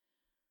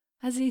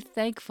As a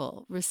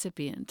thankful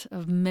recipient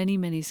of many,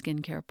 many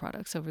skincare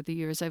products over the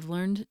years, I've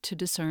learned to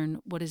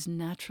discern what is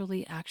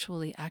naturally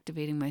actually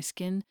activating my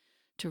skin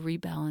to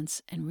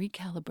rebalance and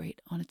recalibrate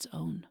on its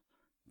own.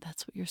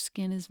 That's what your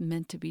skin is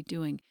meant to be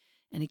doing,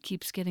 and it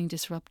keeps getting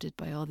disrupted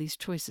by all these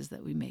choices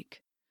that we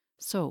make.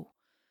 So,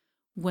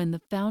 when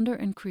the founder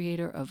and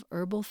creator of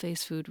Herbal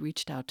Face Food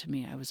reached out to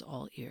me, I was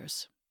all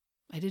ears.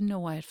 I didn't know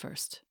why at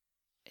first.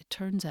 It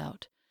turns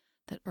out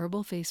that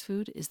Herbal Face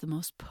Food is the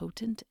most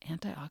potent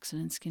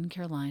antioxidant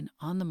skincare line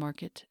on the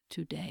market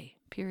today,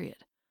 period.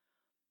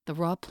 The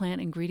raw plant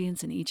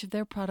ingredients in each of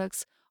their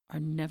products are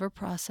never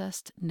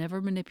processed, never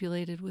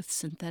manipulated with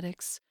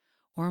synthetics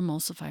or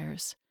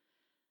emulsifiers.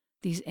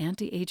 These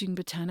anti-aging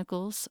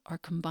botanicals are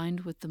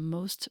combined with the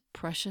most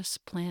precious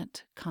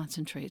plant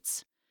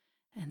concentrates,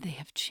 and they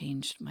have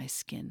changed my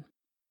skin.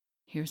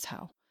 Here's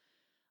how.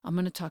 I'm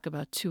going to talk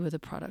about two of the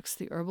products,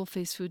 the Herbal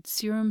Face Food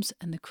serums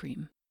and the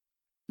cream.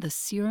 The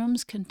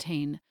serums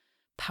contain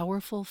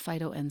powerful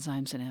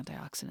phytoenzymes and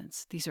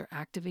antioxidants. These are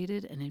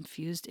activated and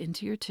infused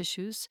into your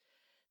tissues.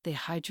 They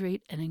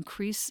hydrate and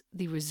increase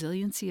the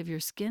resiliency of your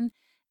skin,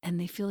 and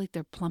they feel like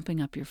they're plumping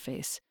up your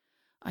face.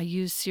 I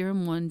use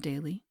Serum 1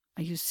 daily.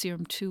 I use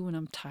Serum 2 when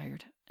I'm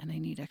tired and I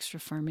need extra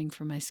firming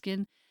for my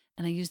skin.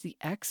 And I use the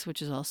X,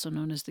 which is also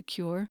known as the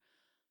Cure,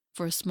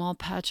 for a small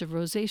patch of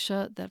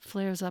rosacea that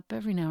flares up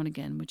every now and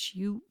again, which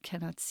you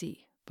cannot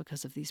see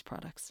because of these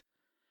products.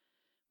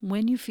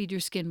 When you feed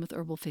your skin with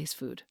Herbal Face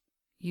Food,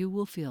 you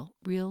will feel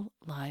real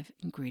live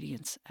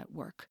ingredients at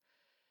work.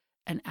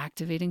 An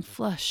activating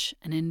flush,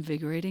 an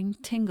invigorating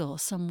tingle,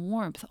 some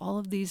warmth, all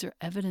of these are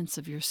evidence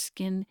of your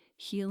skin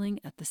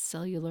healing at the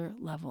cellular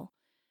level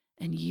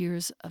and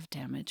years of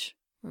damage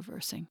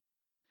reversing.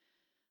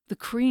 The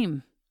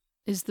cream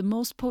is the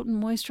most potent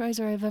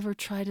moisturizer I've ever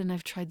tried, and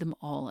I've tried them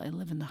all. I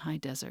live in the high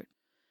desert.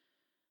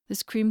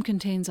 This cream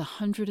contains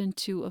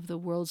 102 of the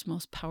world's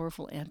most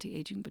powerful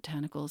anti-aging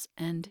botanicals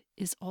and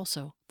is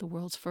also the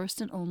world's first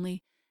and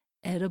only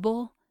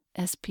edible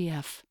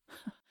SPF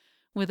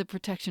with a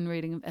protection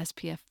rating of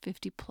SPF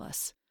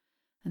 50+.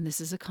 And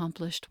this is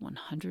accomplished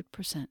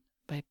 100%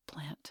 by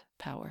plant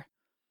power.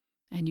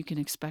 And you can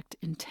expect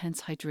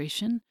intense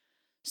hydration,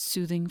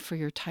 soothing for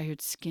your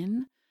tired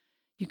skin.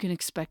 You can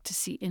expect to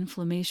see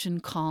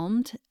inflammation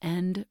calmed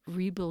and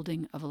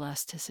rebuilding of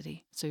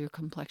elasticity, so your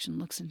complexion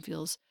looks and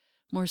feels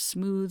more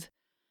smooth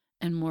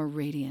and more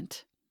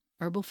radiant.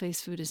 Herbal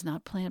Face Food is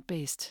not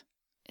plant-based.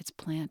 It's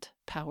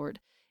plant-powered.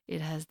 It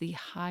has the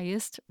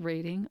highest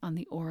rating on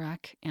the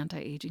ORAC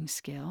anti-aging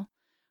scale.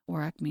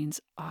 ORAC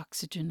means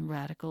oxygen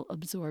radical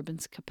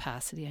absorbance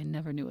capacity. I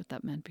never knew what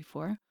that meant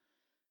before.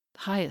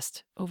 The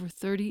highest, over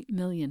 30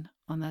 million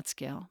on that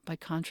scale. By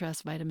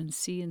contrast, vitamin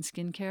C in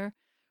skincare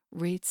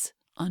rates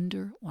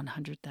under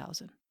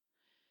 100,000.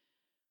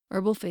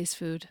 Herbal Face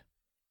Food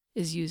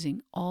is using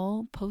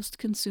all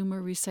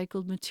post-consumer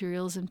recycled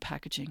materials and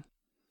packaging.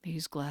 They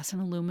use glass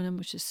and aluminum,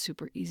 which is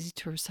super easy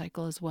to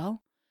recycle as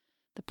well.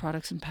 The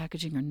products and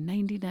packaging are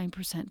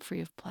 99% free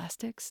of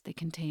plastics. They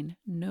contain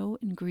no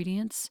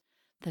ingredients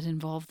that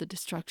involve the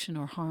destruction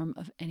or harm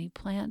of any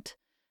plant,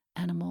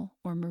 animal,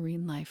 or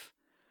marine life.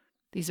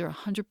 These are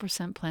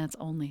 100% plants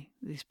only,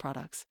 these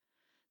products.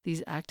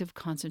 These active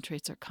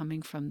concentrates are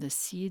coming from the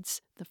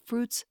seeds, the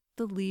fruits,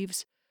 the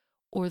leaves,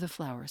 or the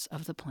flowers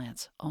of the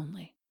plants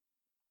only.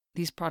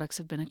 These products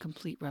have been a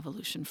complete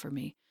revolution for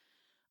me.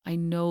 I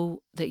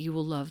know that you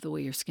will love the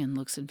way your skin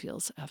looks and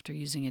feels after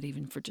using it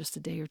even for just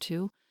a day or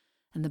two.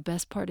 And the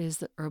best part is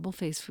that Herbal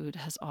Face Food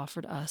has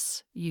offered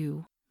us,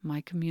 you, my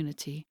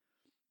community,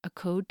 a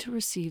code to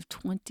receive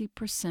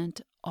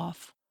 20%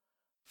 off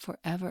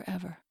forever,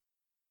 ever.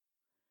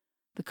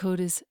 The code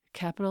is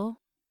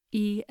capital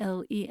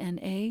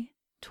ELENA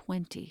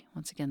 20.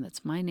 Once again,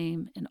 that's my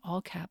name in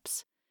all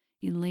caps,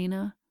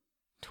 Elena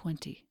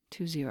 20.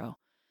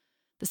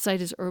 The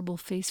site is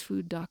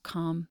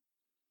herbalfacefood.com.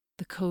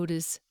 The code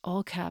is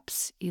all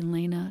caps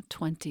Elena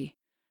 20.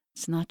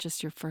 It's not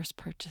just your first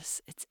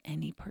purchase, it's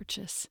any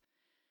purchase.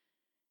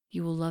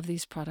 You will love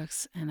these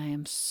products, and I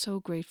am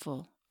so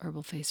grateful,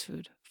 Herbal Face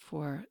Food,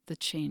 for the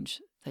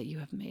change that you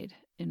have made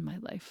in my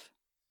life.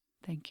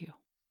 Thank you.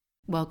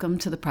 Welcome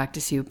to the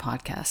Practice You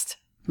podcast.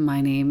 My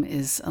name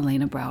is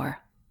Elena Brower.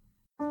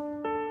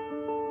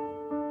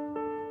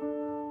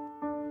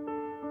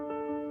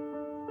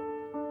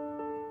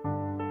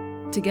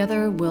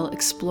 Together, we'll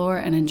explore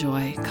and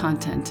enjoy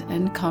content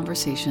and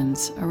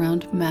conversations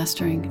around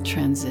mastering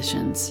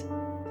transitions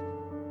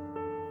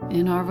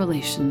in our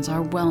relations,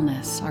 our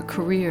wellness, our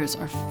careers,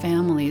 our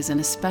families, and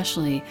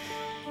especially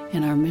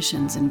in our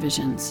missions and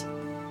visions.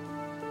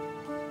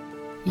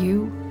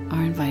 You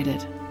are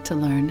invited to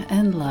learn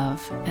and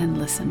love and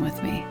listen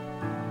with me.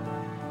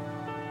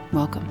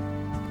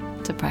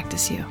 Welcome to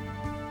Practice You.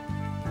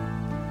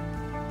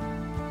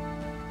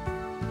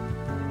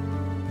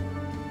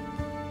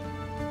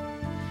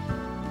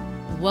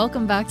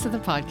 Welcome back to the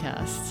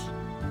podcast.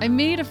 I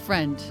made a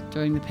friend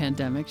during the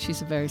pandemic.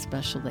 She's a very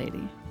special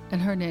lady, and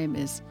her name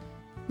is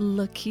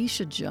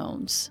Lakeisha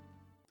Jones.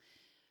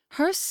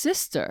 Her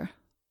sister,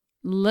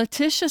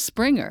 Letitia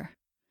Springer,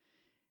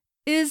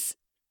 is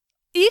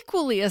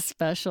equally as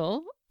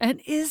special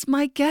and is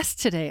my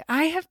guest today.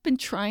 I have been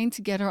trying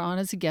to get her on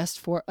as a guest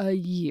for a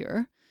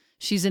year.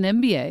 She's an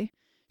MBA.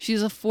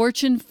 She's a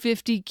Fortune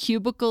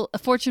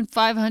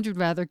 500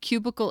 rather,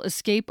 cubicle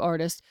escape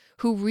artist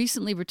who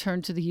recently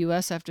returned to the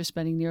U.S. after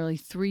spending nearly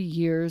 3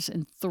 years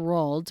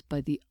enthralled by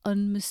the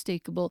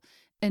unmistakable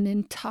and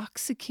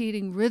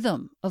intoxicating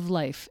rhythm of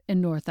life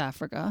in North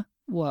Africa.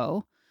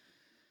 Whoa.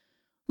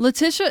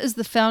 Letitia is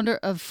the founder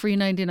of Free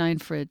 99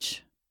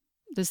 Fridge.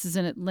 This is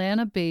an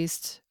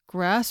Atlanta-based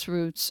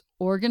grassroots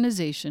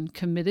organization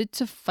committed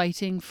to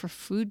fighting for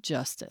food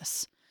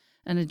justice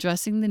and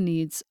addressing the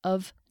needs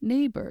of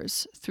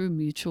neighbors through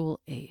mutual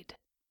aid.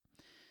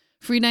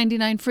 Free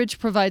 99 Fridge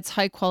provides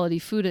high-quality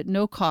food at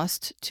no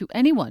cost to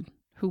anyone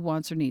who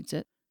wants or needs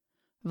it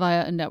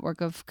via a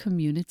network of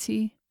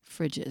community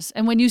fridges.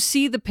 And when you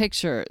see the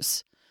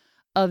pictures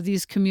of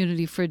these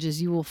community fridges,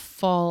 you will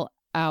fall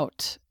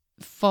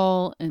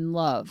in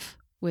love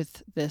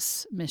with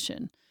this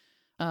mission.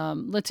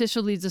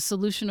 Letitia leads a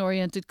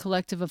solution-oriented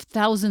collective of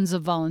thousands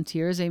of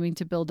volunteers aiming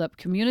to build up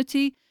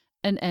community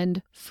and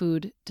end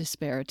food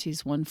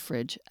disparities one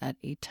fridge at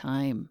a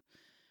time.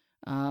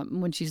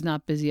 When she's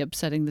not busy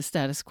upsetting the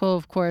status quo,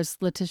 of course,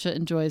 Letitia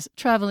enjoys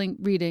traveling,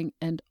 reading,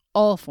 and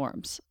all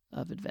forms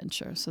of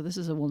adventure. So this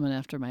is a woman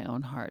after my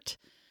own heart.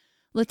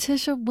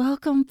 Letitia,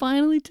 welcome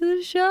finally to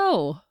the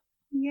show.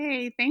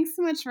 Yay. Thanks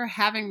so much for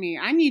having me.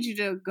 I need you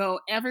to go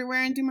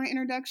everywhere and do my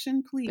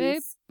introduction, please.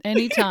 Babe,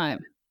 anytime.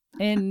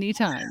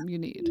 Anytime you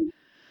need.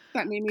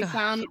 That made me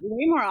sound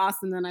way more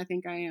awesome than I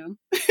think I am.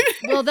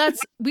 Well,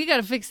 we got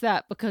to fix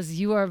that because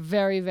you are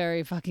very,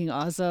 very fucking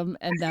awesome.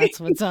 And that's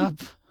what's up.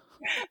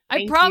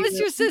 I promised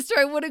your sister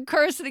I wouldn't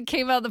curse and it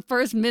came out the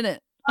first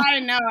minute. I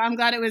know. I'm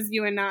glad it was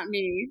you and not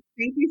me.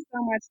 Thank you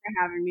so much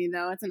for having me,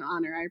 though. It's an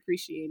honor. I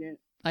appreciate it.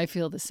 I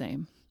feel the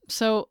same.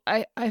 So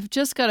I've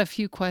just got a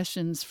few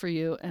questions for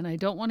you, and I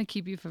don't want to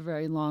keep you for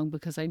very long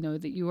because I know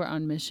that you are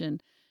on mission,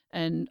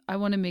 and I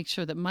want to make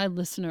sure that my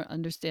listener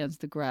understands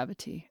the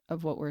gravity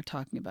of what we're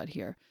talking about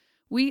here.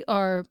 We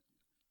are,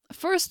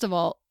 first of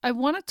all, I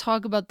want to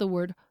talk about the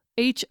word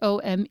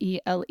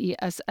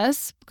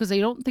HOMELESS because I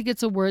don't think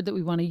it's a word that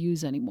we want to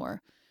use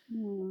anymore.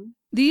 Mm.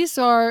 These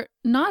are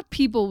not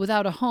people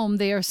without a home.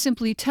 They are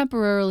simply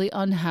temporarily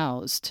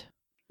unhoused.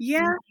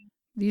 Yeah.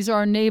 These are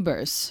our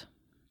neighbors.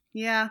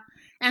 Yeah.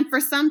 And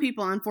for some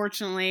people,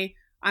 unfortunately,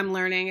 I'm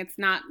learning it's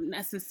not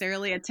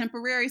necessarily a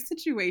temporary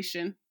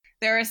situation.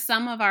 There are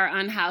some of our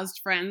unhoused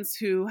friends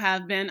who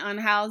have been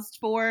unhoused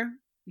for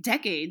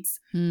decades.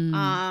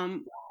 I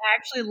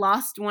actually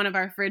lost one of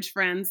our fridge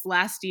friends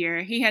last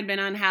year. He had been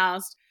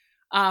unhoused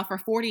for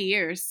 40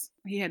 years.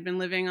 He had been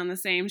living on the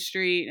same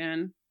street,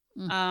 and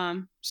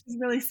she's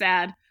really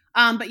sad.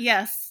 But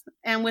yes,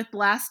 and with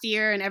last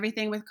year and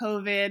everything with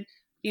COVID,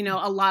 you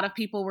know, a lot of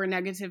people were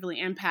negatively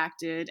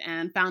impacted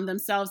and found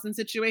themselves in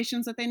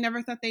situations that they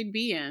never thought they'd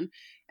be in.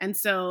 And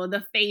so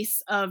the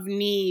face of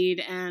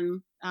need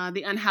and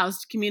the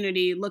unhoused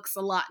community looks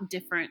a lot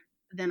different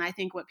than I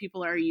think what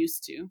people are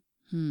used to.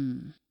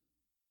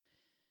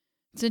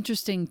 It's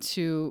interesting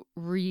to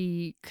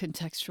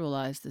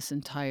recontextualize this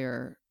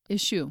entire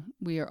issue.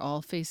 We are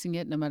all facing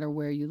it no matter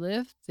where you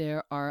live.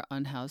 There are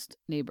unhoused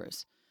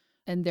neighbors,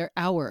 and they're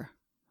our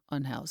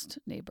unhoused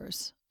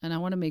neighbors. And I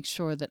want to make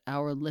sure that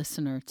our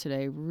listener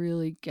today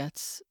really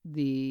gets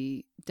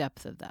the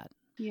depth of that.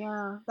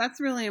 Yeah, that's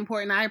really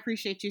important. I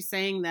appreciate you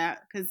saying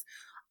that because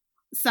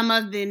some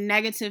of the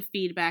negative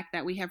feedback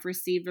that we have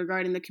received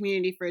regarding the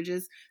community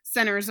fridges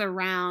centers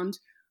around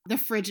the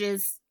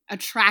fridges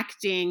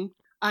attracting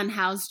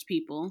unhoused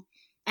people.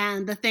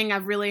 And the thing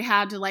I've really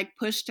had to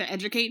push to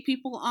educate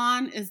people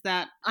on is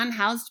that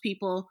unhoused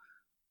people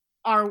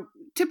are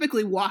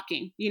typically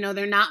walking. You know,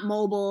 they're not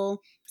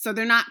mobile, so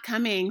they're not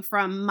coming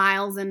from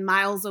miles and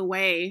miles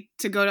away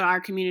to go to our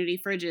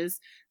community fridges.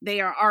 They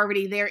are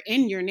already there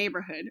in your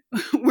neighborhood.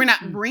 We're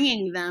not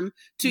bringing them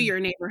to your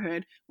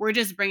neighborhood. We're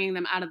just bringing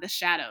them out of the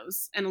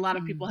shadows. And a lot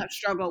of people have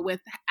struggled with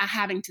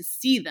having to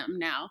see them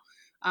now.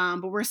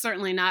 But we're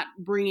certainly not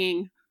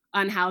bringing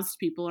unhoused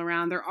people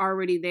around. They're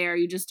already there.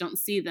 You just don't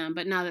see them.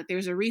 But now that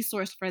there's a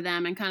resource for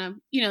them and kind of,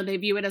 you know, they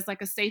view it as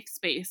like a safe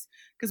space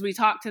because we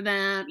talk to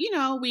them, you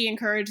know, we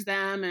encourage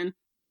them and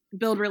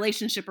build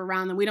relationship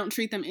around them. We don't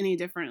treat them any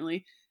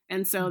differently.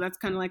 And so that's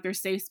kind of like their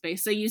safe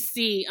space. So you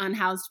see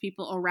unhoused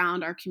people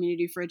around our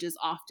community fridges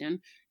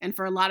often. And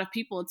for a lot of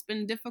people, it's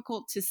been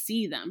difficult to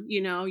see them.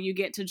 You know, you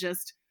get to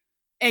just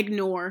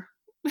ignore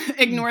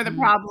the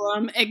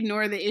problem,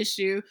 ignore the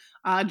issue.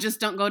 Just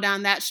don't go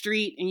down that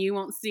street and you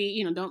won't see,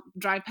 you know, don't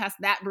drive past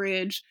that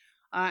bridge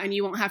and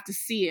you won't have to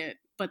see it.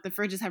 But the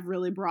fridges have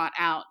really brought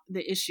out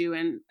the issue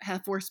and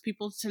have forced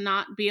people to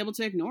not be able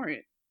to ignore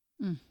it.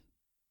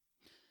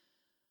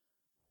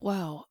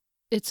 Wow.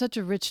 It's such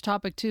a rich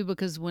topic, too,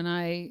 because when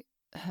I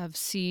have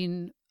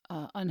seen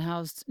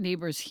unhoused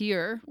neighbors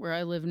here where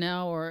I live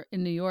now or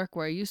in New York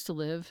where I used to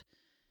live,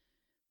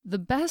 the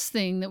best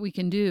thing that we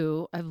can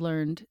do, I've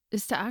learned,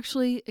 is to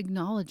actually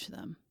acknowledge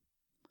them.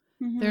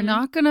 They're Mm-hmm.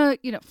 not going to,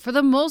 for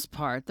the most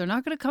part, they're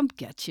not going to come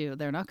get you.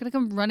 They're not going to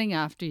come running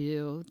after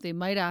you. They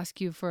might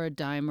ask you for a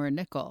dime or a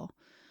nickel.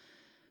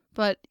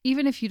 But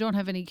even if you don't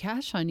have any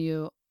cash on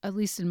you, at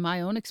least in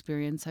my own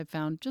experience, I've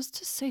found just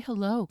to say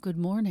hello, good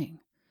morning,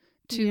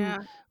 to Yeah.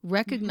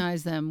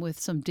 recognize them with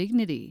some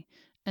dignity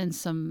and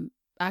some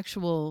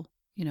actual,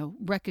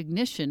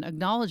 recognition,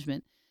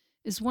 acknowledgement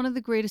is one of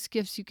the greatest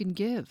gifts you can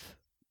give.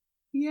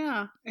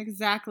 Yeah,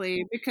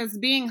 exactly. Because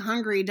being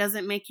hungry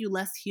doesn't make you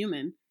less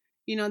human.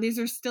 These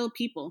are still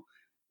people.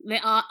 They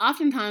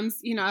oftentimes,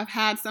 I've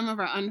had some of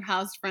our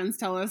unhoused friends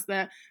tell us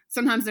that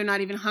sometimes they're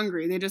not even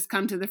hungry. They just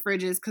come to the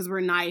fridges because we're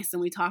nice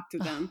and we talk to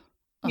them.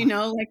 Oh,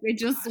 oh Like they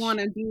just gosh. want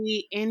to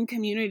be in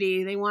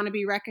community. They want to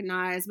be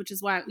recognized, which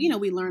is why,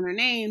 we learn their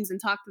names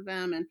and talk to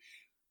them. And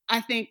I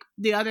think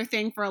the other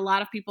thing for a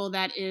lot of people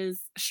that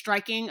is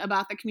striking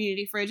about the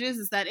community fridges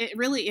is that it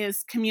really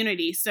is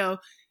community. So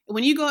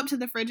when you go up to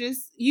the fridges,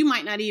 you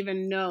might not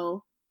even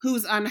know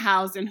who's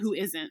unhoused and who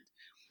isn't,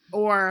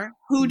 or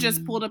who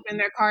just Mm. pulled up in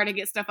their car to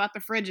get stuff out the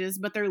fridges,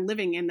 but they're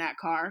living in that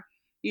car.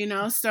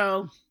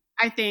 So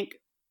I think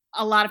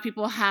a lot of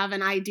people have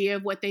an idea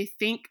of what they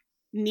think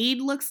need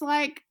looks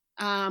like,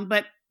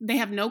 but they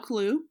have no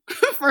clue,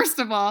 first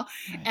of all.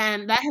 Right.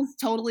 And that has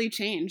totally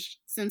changed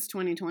since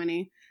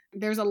 2020.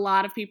 There's a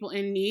lot of people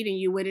in need and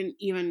you wouldn't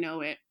even know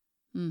it.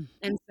 Mm.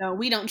 And so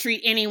we don't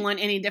treat anyone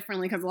any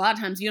differently because a lot of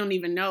times you don't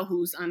even know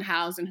who's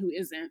unhoused and who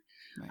isn't.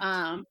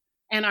 Right.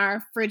 And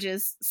our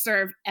fridges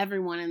serve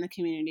everyone in the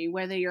community,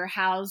 whether you're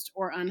housed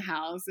or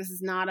unhoused. This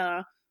is not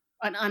an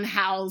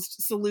unhoused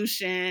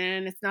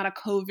solution. It's not a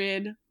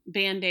COVID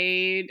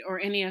Band-Aid or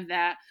any of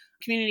that.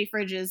 Community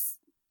fridges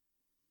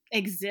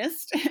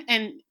exist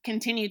and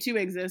continue to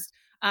exist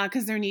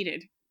because they're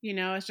needed.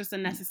 It's just a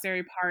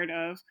necessary part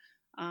of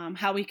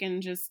how we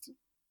can just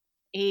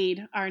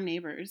aid our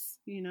neighbors.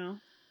 And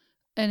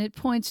it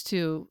points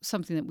to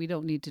something that we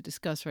don't need to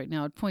discuss right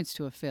now. It points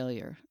to a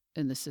failure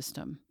in the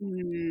system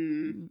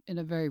in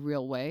a very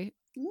real way.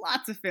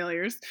 Lots of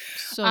failures.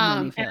 So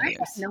many And I had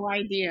failures. no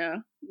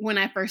idea when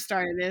I first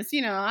started this.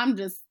 I'm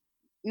just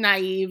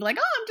naive, like,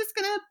 oh, I'm just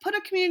going to put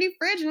a community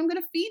fridge and I'm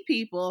going to feed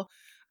people.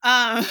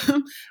 Um,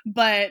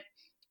 but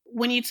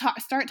when you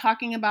start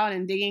talking about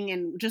and digging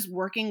and just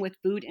working with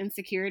food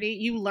insecurity,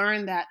 you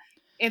learn that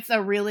it's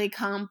a really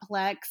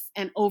complex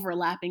and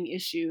overlapping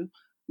issue.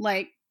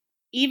 Like,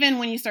 even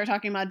when you start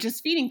talking about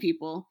just feeding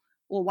people,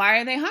 well, why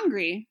are they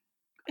hungry?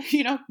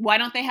 Why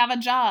don't they have a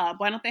job?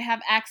 Why don't they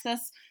have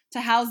access to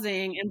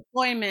housing,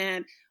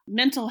 employment,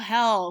 mental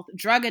health,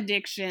 drug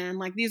addiction?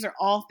 Like, these are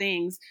all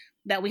things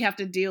that we have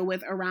to deal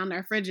with around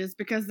our fridges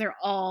because they're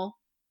all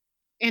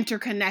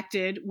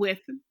interconnected with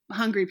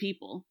hungry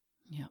people.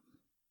 Yeah.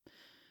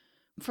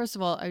 First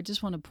of all, I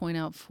just want to point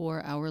out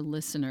for our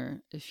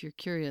listener, if you're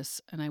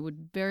curious, and I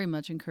would very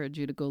much encourage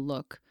you to go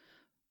look,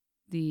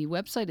 the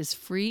website is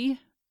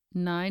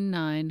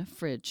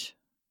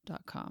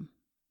free99fridge.com.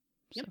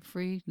 Yep. So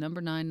free, number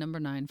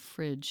nine,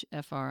 fridge,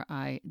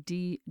 FRIDGE.com.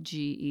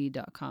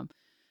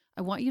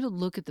 I want you to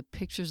look at the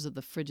pictures of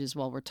the fridges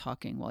while we're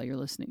talking, while you're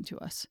listening to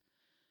us.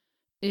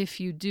 If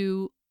you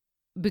do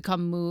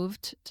become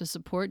moved to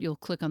support, you'll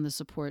click on the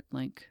support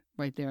link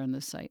right there on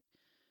the site.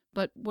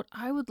 But what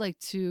I would like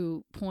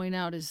to point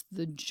out is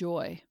the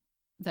joy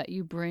that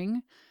you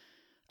bring,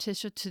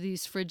 Tisha, to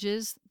these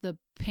fridges, the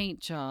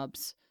paint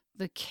jobs,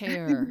 the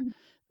care,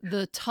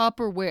 the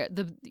Tupperware,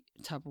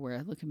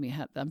 look at me,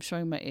 I'm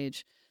showing my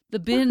age, the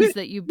bins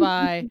that you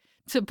buy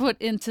to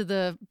put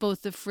into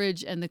both the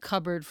fridge and the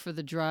cupboard for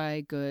the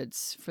dry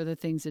goods, for the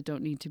things that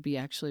don't need to be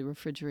actually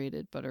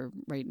refrigerated but are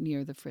right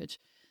near the fridge.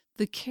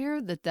 The care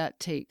that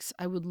takes,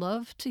 I would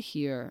love to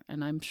hear,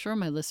 and I'm sure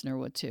my listener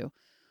would too.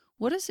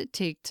 What does it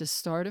take to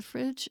start a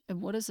fridge,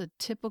 and what does a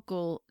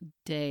typical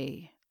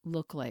day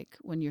look like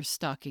when you're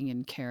stocking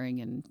and caring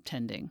and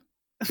tending?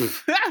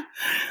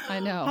 I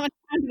know. How much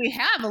time do we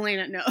have,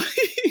 Elena? No.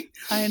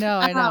 I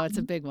know. It's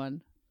a big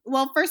one.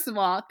 Well, first of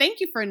all, thank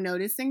you for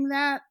noticing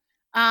that,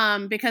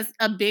 because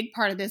a big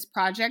part of this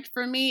project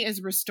for me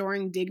is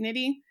restoring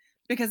dignity,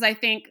 because I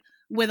think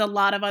with a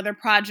lot of other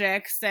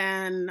projects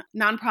and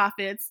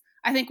nonprofits,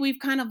 I think we've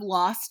kind of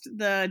lost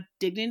the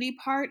dignity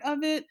part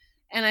of it.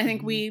 And I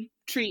think we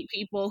treat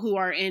people who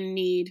are in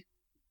need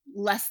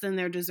less than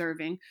they're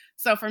deserving.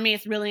 So for me,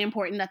 it's really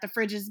important that the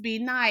fridges be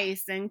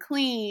nice and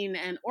clean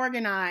and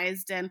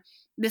organized. And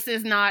this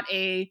is not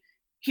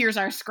here's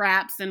our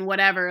scraps and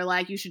whatever,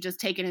 like you should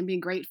just take it and be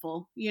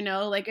grateful.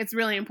 Like it's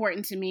really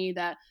important to me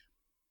that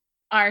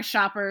our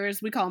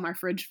shoppers, we call them our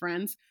fridge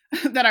friends,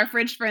 that our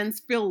fridge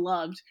friends feel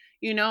loved,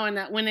 and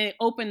that when they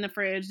open the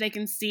fridge, they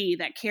can see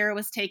that care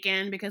was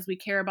taken because we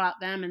care about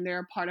them and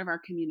they're a part of our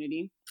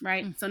community,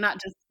 right? So not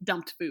just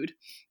dumped food.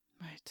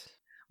 Right.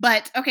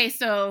 But okay,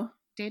 so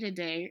day to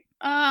day.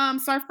 So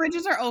our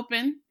fridges are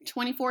open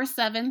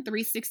 24/7,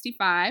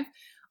 365.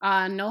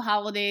 No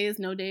holidays,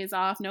 no days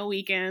off, no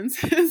weekends.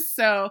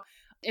 So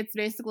it's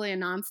basically a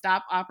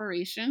nonstop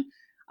operation.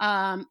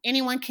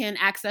 Anyone can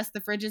access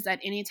the fridges at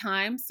any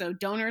time. So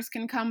donors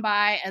can come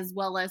by as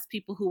well as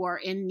people who are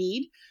in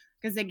need.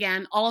 because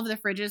again, all of the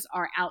fridges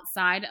are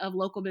outside of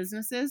local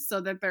businesses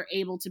so that they're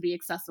able to be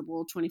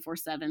accessible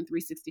 24/7,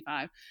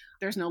 365.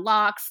 There's no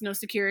locks, no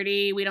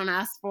security. We don't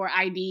ask for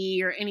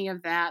ID or any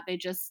of that. They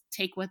just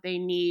take what they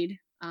need,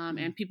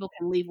 and people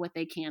can leave what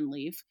they can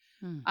leave.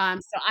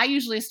 So I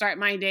usually start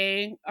my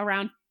day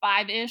around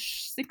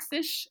 5-ish,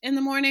 6-ish in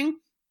the morning,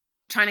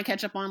 trying to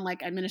catch up on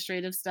like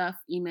administrative stuff,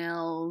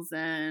 emails,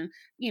 and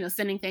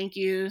sending thank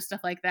you, stuff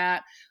like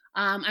that.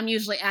 I'm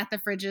usually at the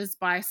fridges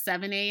by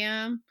 7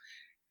 a.m.,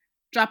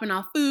 dropping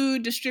off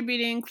food,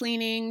 distributing,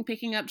 cleaning,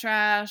 picking up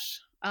trash,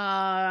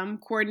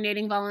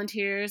 coordinating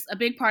volunteers. A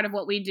big part of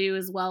what we do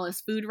as well is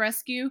food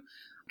rescue,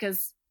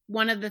 because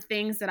one of the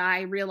things that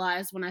I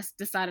realized when I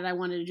decided I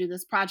wanted to do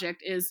this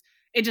project is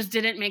it just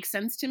didn't make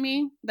sense to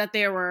me that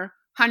there were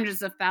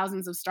hundreds of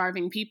thousands of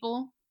starving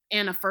people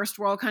in a first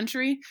world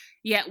country,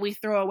 yet we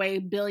throw away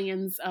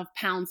billions of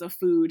pounds of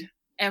food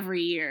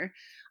every year.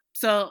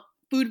 So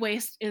food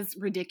waste is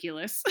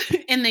ridiculous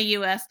in the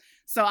US.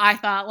 So I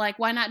thought, like,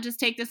 why not just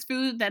take this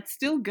food that's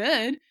still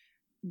good,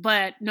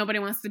 but nobody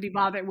wants to be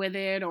bothered with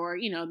it, or,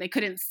 they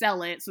couldn't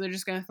sell it, so they're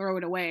just going to throw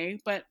it away.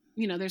 But,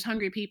 there's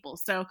hungry people.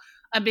 So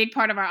a big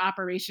part of our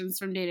operations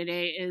from day to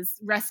day is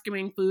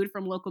rescuing food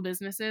from local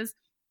businesses.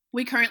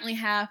 We currently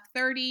have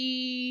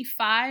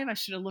 35. I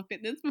should have looked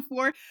at this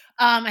before.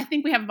 I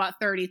think we have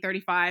about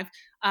 35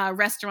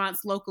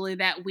 restaurants locally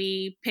that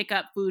we pick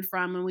up food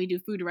from, and we do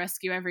food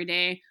rescue every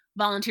day.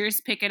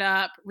 Volunteers pick it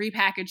up,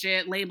 repackage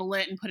it, label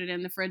it, and put it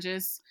in the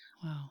fridges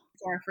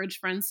for our fridge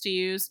friends to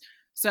use.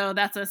 So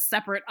that's a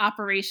separate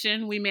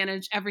operation. We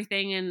manage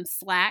everything in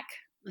Slack,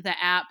 the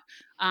app.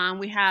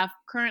 We have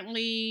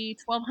currently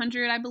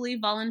 1,200, I believe,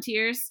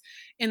 volunteers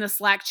in the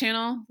Slack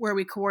channel where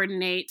we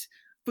coordinate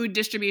food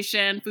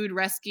distribution, food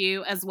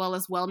rescue, as well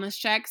as wellness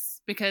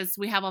checks, because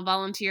we have a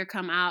volunteer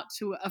come out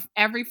to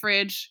every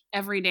fridge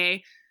every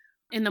day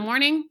in the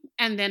morning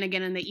and then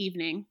again in the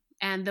evening.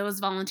 And those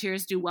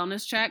volunteers do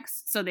wellness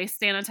checks. So they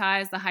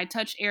sanitize the high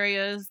touch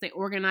areas. They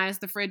organize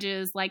the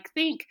fridges, like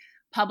think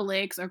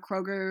Publix or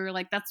Kroger.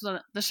 Like that's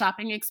the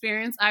shopping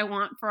experience I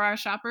want for our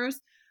shoppers.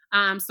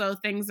 So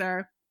things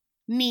are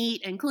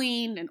neat and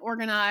clean and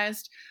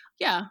organized.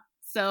 Yeah.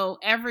 So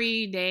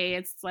every day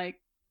it's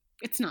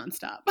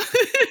nonstop.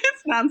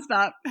 It's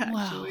nonstop,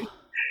 actually. Wow.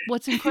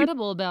 What's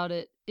incredible about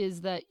it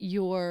is that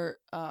you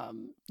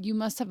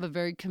must have a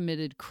very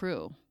committed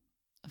crew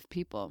of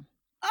people.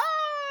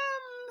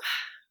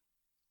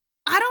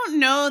 I don't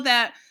know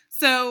that.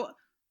 So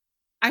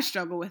I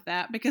struggle with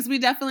that because we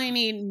definitely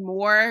need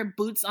more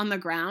boots on the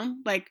ground.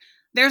 Like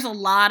there's a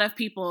lot of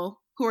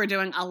people who are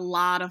doing a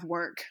lot of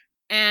work,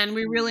 and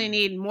we really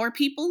need more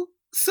people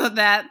so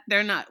that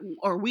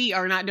we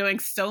are not doing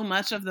so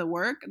much of the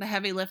work, the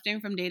heavy lifting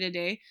from day to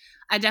day.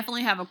 I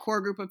definitely have a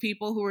core group of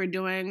people who are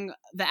doing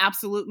the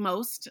absolute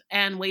most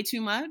and way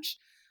too much.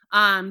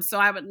 So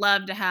I would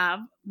love to have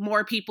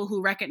more people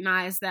who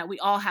recognize that we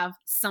all have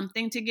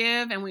something to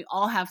give and we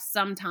all have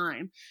some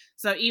time.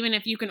 So even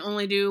if you can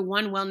only do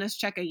one wellness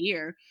check a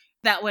year,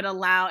 that would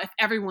allow, if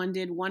everyone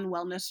did one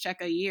wellness check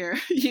a year,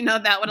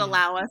 that would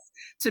allow us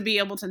to be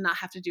able to not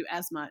have to do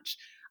as much.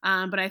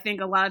 But I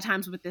think a lot of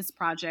times with this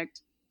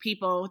project,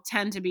 people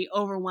tend to be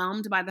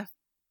overwhelmed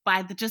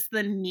by just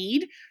the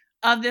need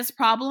of this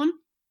problem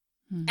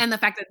and the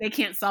fact that they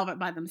can't solve it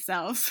by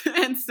themselves.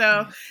 And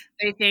so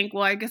they think,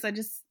 well, I guess I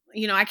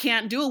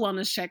can't do a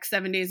wellness check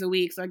 7 days a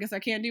week, so I guess I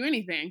can't do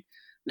anything.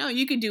 No,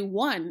 you could do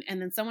one,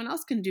 and then someone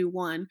else can do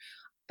one.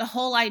 The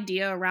whole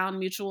idea around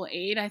mutual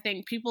aid, I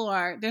think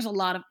there's a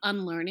lot of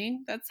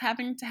unlearning that's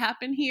having to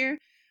happen here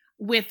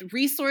with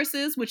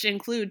resources, which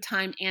include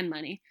time and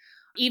money.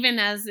 Even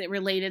as it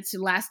related to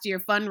last year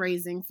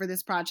fundraising for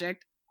this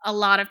project, a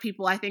lot of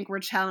people, I think, were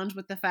challenged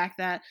with the fact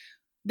that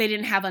they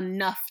didn't have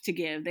enough to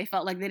give. They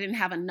felt like they didn't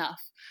have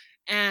enough.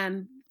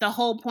 And the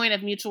whole point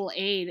of mutual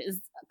aid is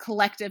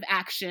collective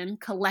action,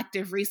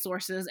 collective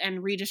resources,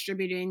 and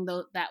redistributing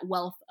that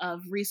wealth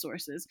of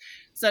resources.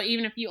 So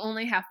even if you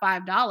only have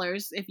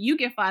 $5, if you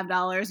give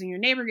 $5 and your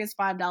neighbor gives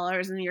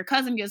 $5 and your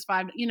cousin gives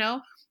 $5,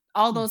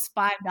 all those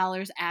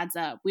 $5 adds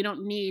up. We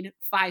don't need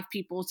 5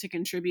 people to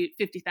contribute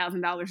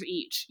 $50,000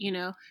 each.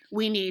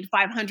 We need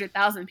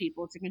 500,000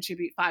 people to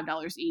contribute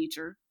 $5 each,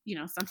 or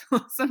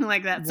something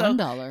like that.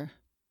 $1.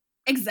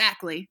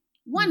 Exactly.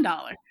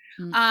 $1.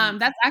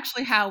 That's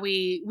actually how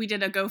we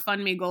did a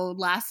GoFundMe goal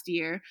last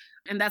year.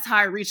 And that's how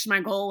I reached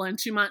my goal. In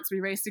 2 months, we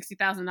raised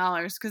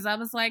 $60,000. Cause I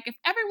was like, if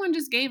everyone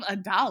just gave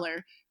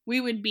 $1, we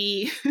would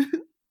be,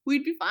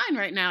 we'd be fine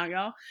right now,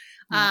 y'all.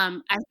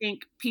 I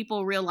think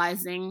people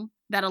realizing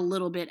that a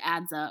little bit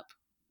adds up.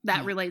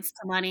 That relates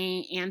to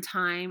money and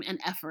time and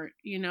effort.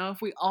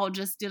 If we all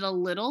just did a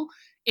little,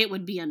 it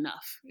would be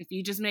enough. If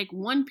you just make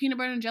one peanut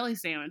butter and jelly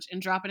sandwich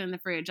and drop it in the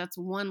fridge, that's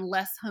one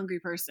less hungry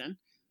person.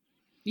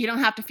 You don't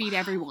have to feed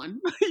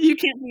everyone. You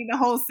can't feed the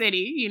whole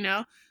city,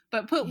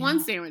 but put one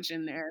sandwich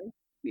in there.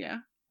 Yeah.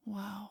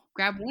 Wow.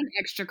 Grab one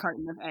extra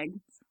carton of eggs.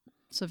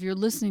 So if you're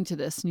listening to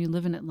this and you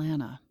live in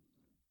Atlanta,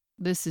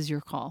 this is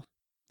your call.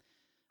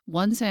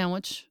 One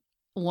sandwich,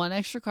 one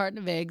extra carton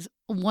of eggs,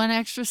 one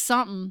extra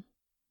something.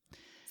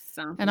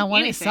 And I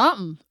want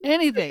anything.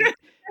 anything.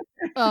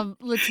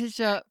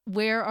 Letitia,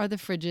 where are the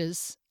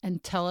fridges?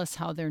 And tell us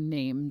how they're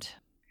named.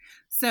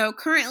 So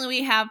currently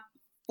we have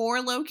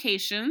 4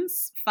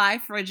 locations,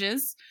 5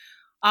 fridges.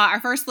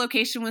 Our first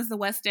location was the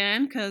West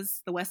End,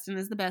 because the West End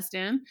is the best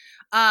end.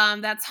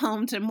 That's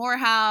home to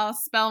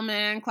Morehouse,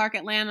 Spelman, Clark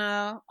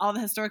Atlanta, all the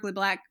historically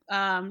Black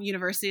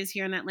universities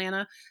here in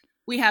Atlanta.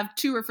 We have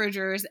 2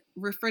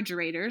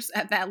 refrigerators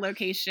at that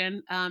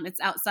location. It's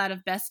outside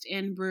of Best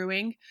End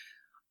Brewing.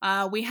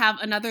 We have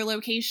another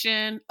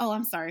location. Oh,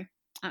 I'm sorry.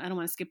 I don't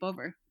want to skip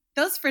over.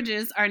 Those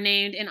fridges are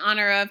named in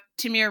honor of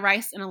Tamir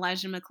Rice and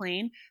Elijah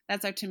McClain.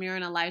 That's our Tamir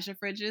and Elijah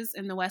fridges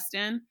in the West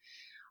End.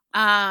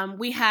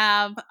 We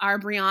have our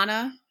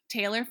Breonna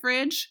Taylor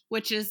fridge,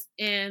 which is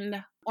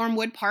in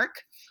Ormwood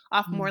Park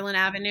off Moreland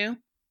Avenue.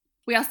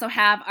 We also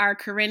have our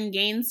Corinne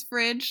Gaines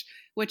fridge,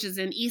 which is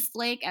in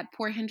Eastlake at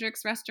Poor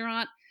Hendricks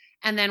Restaurant.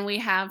 And then we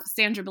have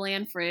Sandra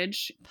Bland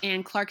fridge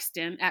in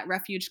Clarkston at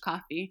Refuge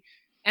Coffee.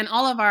 And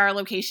all of our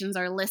locations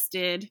are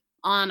listed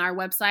on our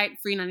website,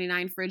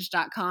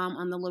 free99fridge.com,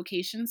 on the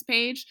locations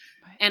page.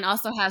 Right. And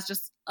also has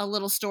just a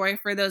little story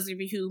for those of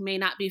you who may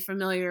not be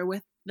familiar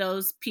with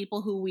those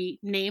people who we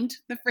named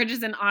the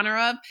fridges in honor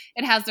of.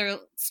 It has their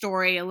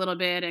story a little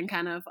bit and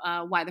kind of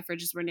why the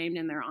fridges were named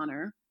in their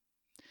honor.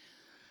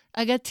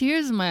 I got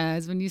tears in my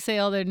eyes when you say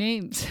all their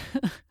names.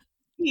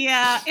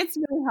 Yeah, it's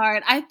really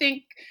hard. I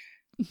think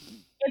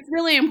it's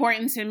really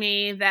important to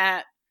me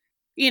that,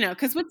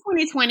 because with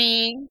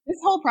 2020, this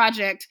whole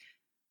project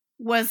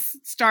was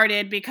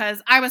started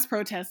because I was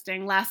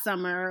protesting last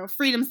summer,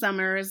 Freedom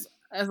Summers,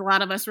 as a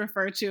lot of us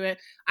refer to it.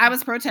 I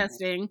was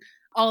protesting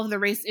all of the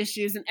race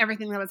issues and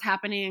everything that was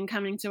happening and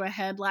coming to a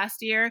head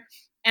last year.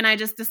 And I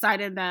just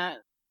decided that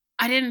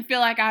I didn't feel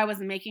like I was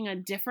making a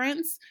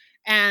difference.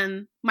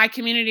 And my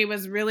community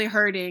was really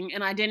hurting.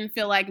 And I didn't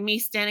feel like me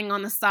standing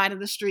on the side of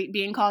the street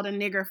being called a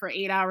nigger for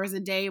 8 hours a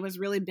day was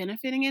really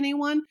benefiting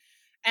anyone.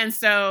 And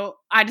so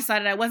I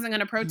decided I wasn't going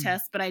to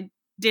protest, but I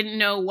didn't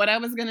know what I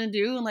was going to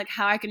do and like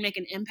how I could make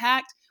an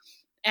impact.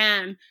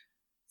 And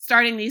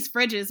starting these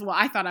fridges, well,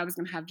 I thought I was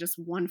going to have just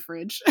one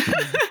fridge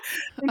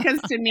because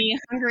to me,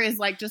 hunger is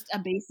like just a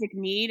basic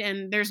need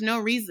and there's no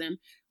reason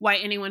why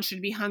anyone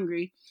should be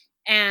hungry.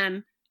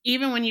 And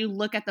even when you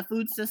look at the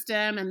food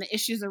system and the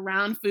issues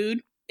around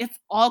food, it's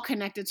all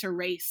connected to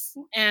race.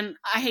 And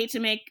I hate to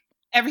make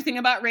everything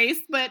about race,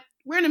 but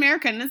we're in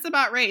America and it's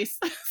about race.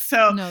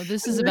 So no,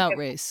 this is about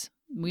race.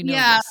 We know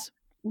this.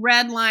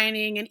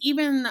 Redlining and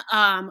even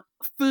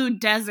food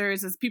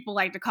deserts, as people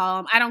like to call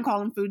them. I don't call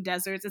them food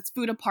deserts. It's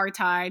food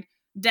apartheid.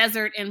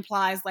 Desert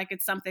implies like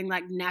it's something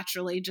like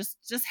naturally just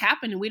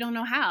happened and we don't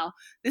know how.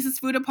 This is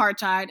food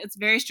apartheid. It's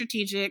very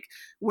strategic.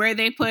 Where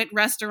they put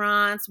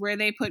restaurants, where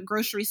they put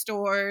grocery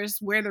stores,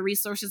 where the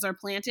resources are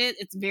planted,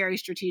 it's very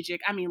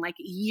strategic. I mean, like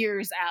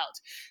years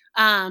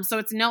out. So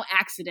it's no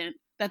accident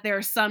that there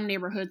are some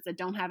neighborhoods that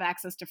don't have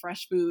access to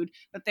fresh food,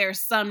 that there are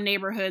some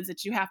neighborhoods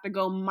that you have to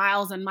go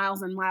miles and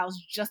miles and miles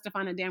just to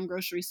find a damn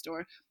grocery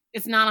store.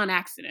 It's not on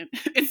accident.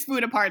 It's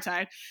food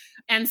apartheid.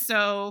 And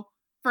so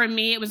for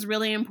me, it was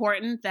really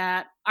important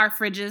that our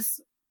fridges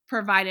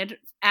provided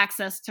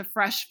access to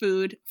fresh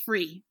food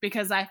free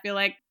because I feel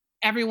like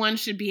everyone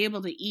should be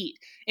able to eat.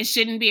 It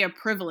shouldn't be a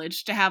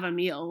privilege to have a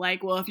meal.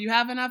 Like, well, if you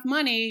have enough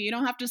money, you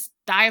don't have to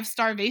die of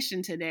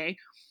starvation today.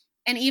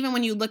 And even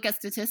when you look at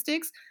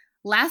statistics,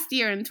 last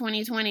year in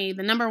 2020,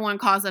 the number one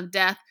cause of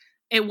death,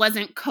 it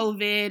wasn't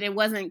COVID, it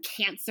wasn't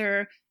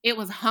cancer, it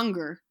was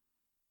hunger.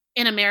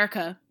 In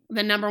America,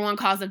 the number one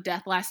cause of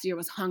death last year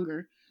was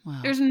hunger.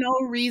 Wow. There's no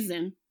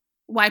reason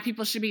why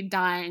people should be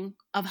dying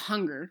of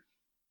hunger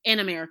in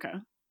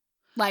America,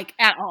 like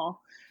at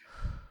all.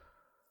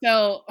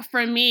 So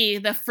for me,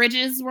 the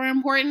fridges were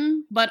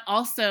important, but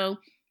also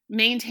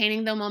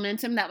maintaining the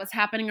momentum that was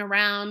happening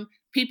around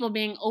people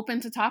being open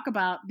to talk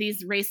about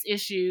these race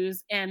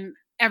issues and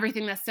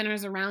everything that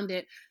centers around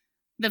it.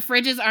 The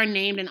fridges are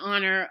named in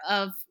honor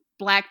of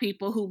Black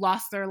people who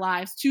lost their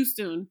lives too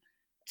soon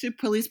to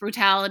police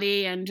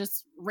brutality and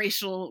just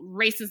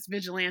racist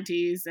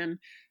vigilantes. And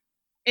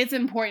it's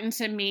important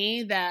to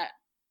me that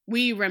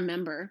we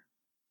remember.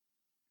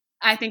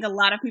 I think a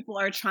lot of people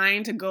are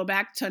trying to go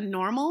back to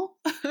normal,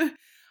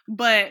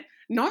 but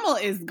normal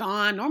is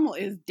gone. Normal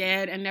is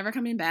dead and never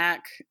coming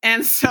back.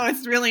 And so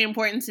it's really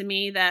important to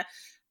me that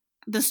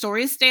the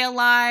stories stay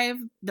alive,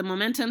 the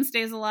momentum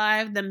stays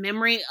alive, the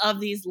memory of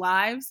these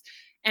lives.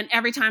 And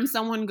every time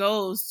someone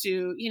goes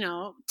to,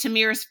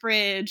 Tamir's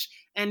fridge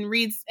and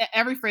reads,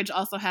 every fridge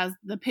also has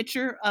the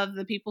picture of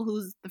the people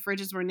whose the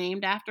fridges were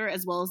named after,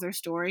 as well as their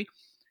story.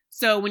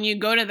 So when you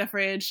go to the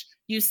fridge,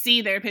 you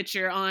see their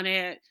picture on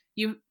it.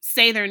 You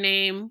say their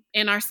name.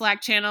 In our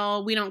Slack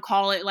channel, we don't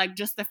call it like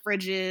just the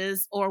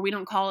fridges, or we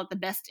don't call it the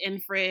Best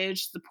End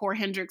fridge, the Poor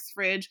Hendricks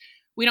fridge.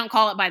 We don't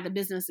call it by the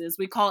businesses.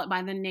 We call it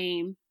by the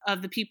name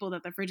of the people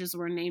that the fridges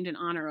were named in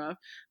honor of,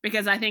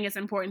 because I think it's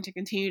important to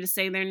continue to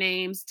say their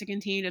names, to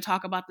continue to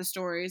talk about the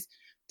stories,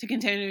 to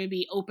continue to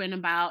be open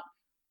about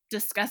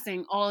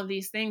discussing all of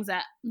these things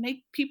that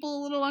make people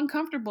a little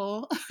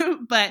uncomfortable,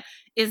 but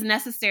is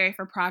necessary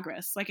for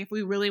progress. Like if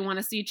we really want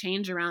to see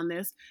change around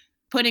this,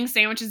 putting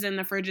sandwiches in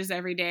the fridges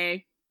every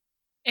day,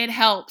 it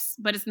helps,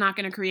 but it's not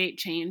going to create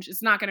change.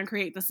 It's not going to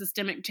create the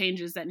systemic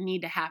changes that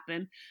need to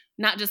happen,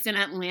 not just in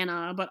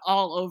Atlanta, but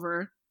all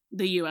over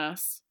the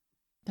US.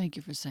 Thank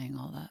you for saying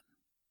all that.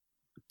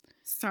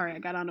 Sorry, I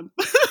got on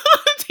a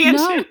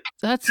tangent.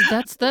 No,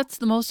 that's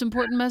the most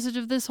important message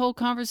of this whole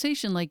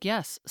conversation. Like,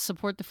 yes,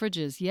 support the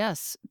fridges.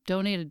 Yes,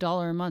 donate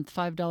 $1 a month,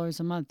 $5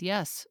 a month.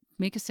 Yes,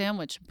 make a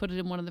sandwich, put it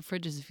in one of the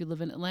fridges if you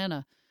live in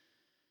Atlanta.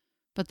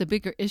 But the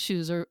bigger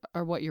issues are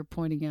what you're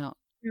pointing out.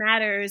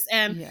 Matters.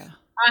 And yeah.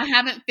 I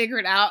haven't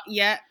figured out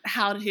yet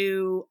how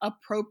to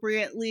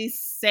appropriately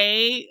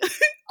say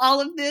all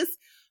of this,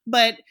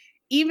 but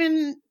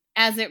even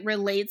as it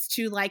relates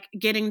to like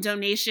getting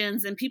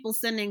donations and people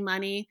sending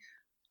money,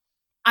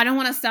 I don't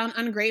want to sound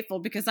ungrateful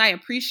because I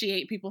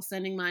appreciate people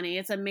sending money.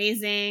 It's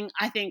amazing.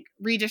 I think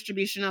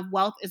redistribution of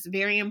wealth is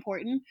very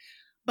important,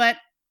 but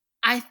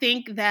I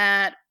think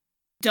that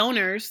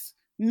donors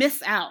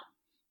miss out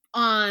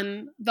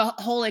on the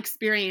whole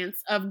experience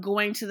of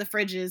going to the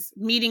fridges,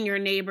 meeting your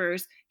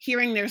neighbors,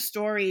 hearing their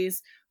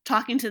stories,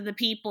 talking to the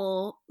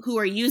people who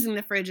are using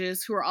the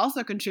fridges, who are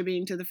also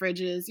contributing to the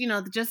fridges, you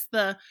know, just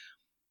the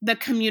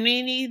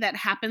community that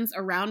happens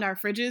around our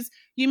fridges.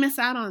 You miss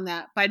out on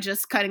that by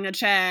just cutting a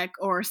check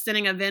or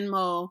sending a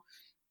Venmo.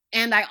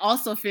 And I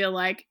also feel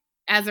like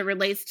as it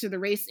relates to the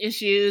race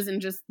issues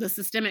and just the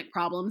systemic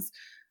problems,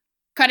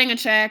 cutting a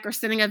check or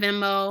sending a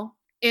Venmo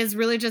is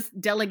really just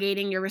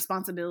delegating your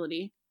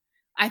responsibility.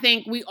 I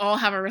think we all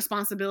have a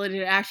responsibility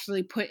to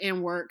actually put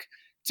in work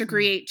to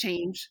create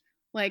change.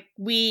 Like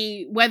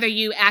whether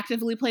you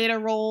actively played a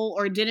role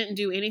or didn't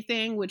do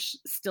anything, which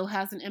still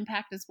has an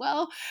impact as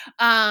well,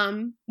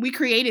 we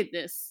created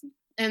this.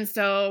 And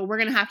so we're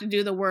going to have to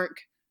do the work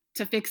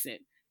to fix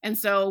it. And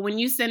so when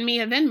you send me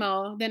a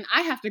Venmo, then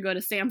I have to go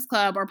to Sam's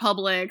Club or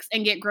Publix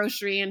and get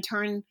grocery and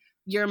turn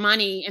your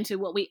money into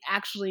what we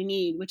actually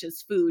need, which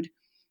is food.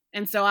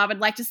 And so I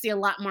would like to see a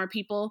lot more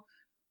people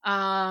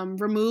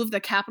remove the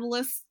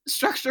capitalist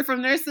structure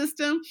from their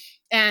system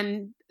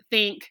and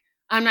think,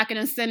 I'm not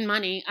going to send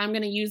money. I'm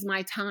going to use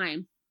my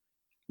time,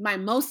 my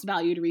most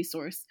valued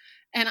resource,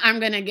 and I'm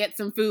going to get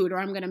some food, or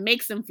I'm going to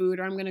make some food,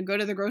 or I'm going to go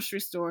to the grocery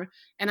store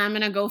and I'm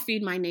going to go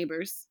feed my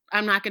neighbors.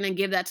 I'm not going to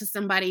give that to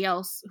somebody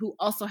else who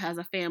also has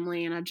a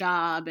family and a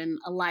job and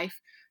a life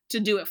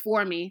to do it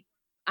for me.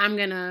 I'm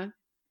going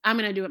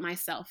to do it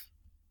myself.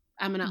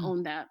 I'm going to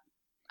own that.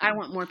 I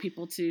want more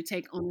people to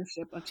take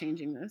ownership of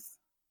changing this.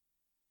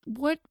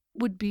 What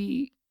would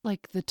be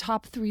like the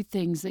top 3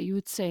 things that you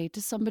would say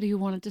to somebody who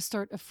wanted to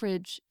start a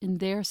fridge in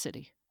their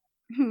city?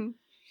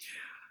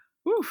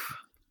 Oof.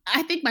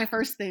 I think my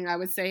first thing I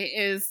would say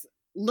is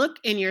look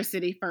in your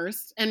city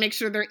first and make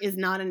sure there is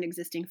not an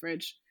existing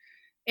fridge.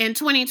 In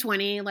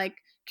 2020, like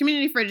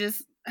community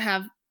fridges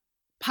have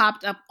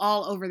popped up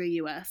all over the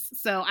US.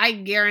 So I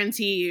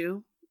guarantee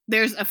you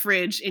there's a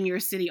fridge in your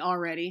city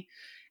already.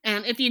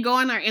 And if you go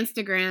on our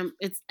Instagram,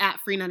 it's at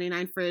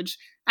Free99Fridge.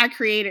 I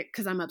created,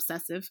 because I'm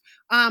obsessive,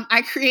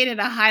 I created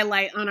a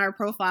highlight on our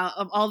profile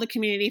of all the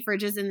community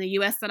fridges in the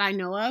US that I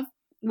know of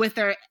with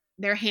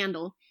their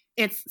handle.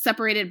 It's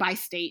separated by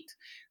state.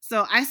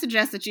 So I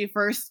suggest that you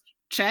first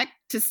check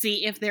to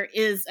see if there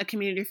is a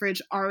community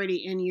fridge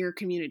already in your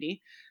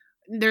community.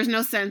 There's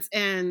no sense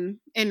in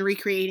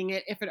recreating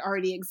it if it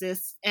already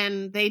exists,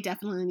 and they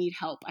definitely need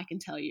help, I can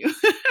tell you.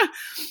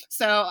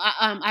 So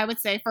I would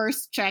say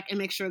first check and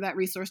make sure that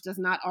resource does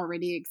not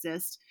already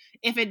exist.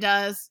 If it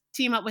does,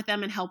 team up with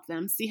them and help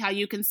them. See how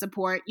you can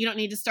support. You don't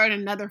need to start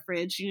another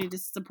fridge. You need to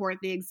support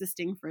the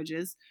existing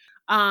fridges.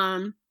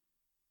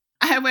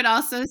 I would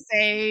also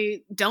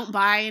say don't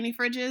buy any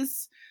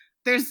fridges.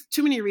 There's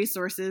too many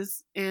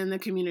resources in the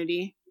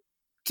community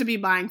to be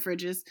buying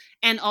fridges.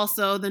 And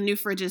also the new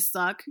fridges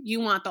suck. You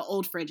want the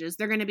old fridges.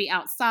 They're going to be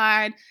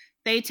outside.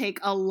 They take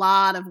a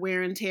lot of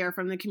wear and tear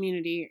from the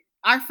community.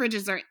 Our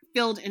fridges are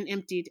filled and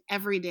emptied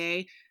every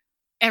day,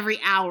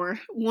 every hour,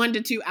 1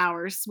 to 2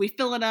 hours. We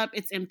fill it up,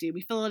 it's empty.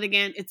 We fill it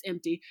again, it's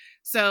empty.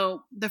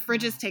 So the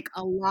fridges take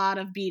a lot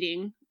of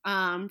beating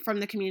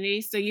from the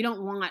community. So you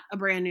don't want a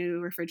brand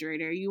new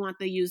refrigerator. You want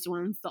the used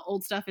ones. The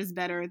old stuff is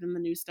better than the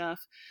new stuff.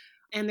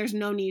 And there's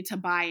no need to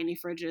buy any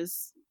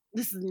fridges.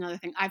 This is another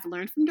thing I've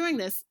learned from doing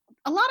this.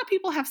 A lot of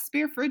people have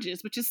spare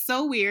fridges, which is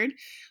so weird.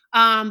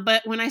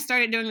 But when I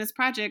started doing this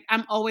project,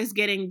 I'm always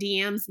getting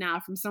DMs now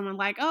from someone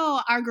like,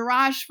 oh, our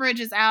garage fridge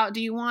is out.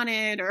 Do you want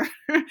it?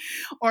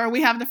 Or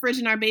we have the fridge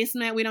in our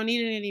basement. We don't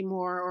need it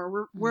anymore.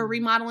 Or we're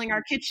remodeling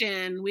our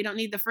kitchen. We don't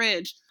need the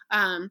fridge.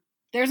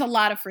 There's a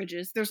lot of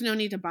fridges. There's no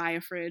need to buy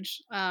a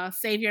fridge.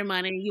 Save your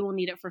money. You will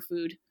need it for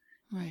food.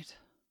 Right.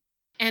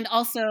 And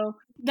also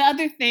the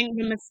other thing,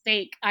 the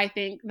mistake I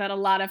think that a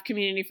lot of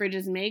community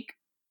fridges make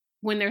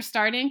when they're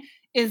starting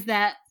is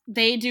that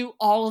they do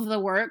all of the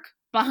work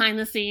behind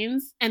the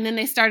scenes. And then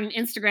they start an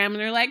Instagram and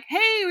they're like,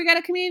 hey, we got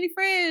a community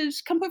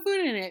fridge. Come put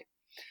food in it.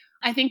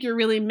 I think you're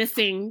really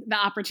missing the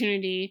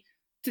opportunity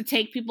to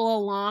take people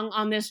along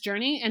on this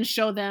journey and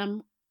show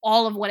them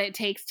all of what it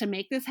takes to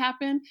make this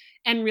happen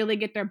and really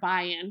get their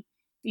buy-in.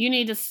 You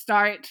need to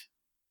start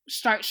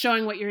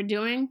showing what you're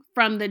doing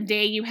from the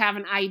day you have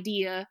an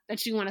idea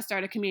that you want to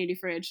start a community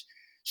fridge.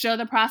 Show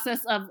the process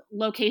of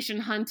location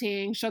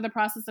hunting, show the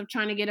process of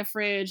trying to get a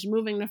fridge,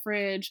 moving the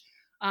fridge,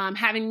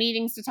 having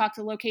meetings to talk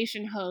to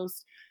location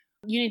hosts.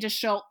 You need to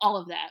show all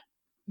of that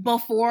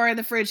before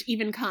the fridge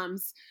even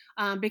comes,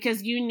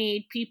 because you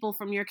need people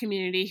from your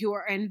community who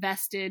are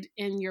invested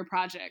in your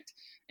project.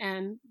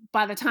 And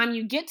by the time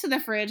you get to the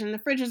fridge and the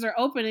fridges are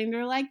opening,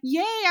 they're like,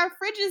 yay, our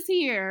fridge is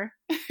here.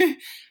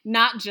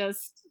 Not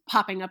just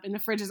popping up and the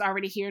fridge is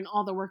already here and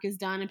all the work is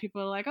done and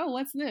people are like, oh,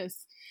 what's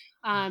this?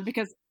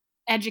 Because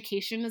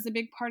education is a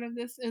big part of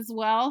this as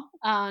well.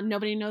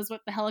 Nobody knows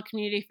what the hell a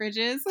community fridge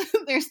is.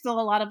 There's still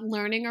a lot of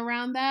learning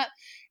around that.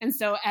 And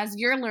so as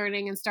you're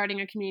learning and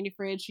starting a community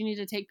fridge, you need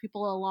to take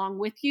people along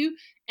with you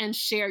and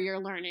share your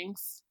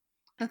learnings.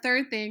 The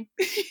third thing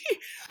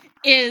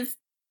is,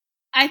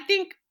 I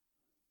think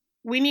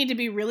we need to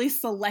be really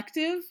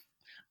selective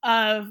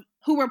of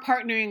who we're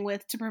partnering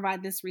with to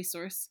provide this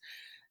resource.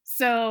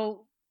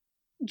 So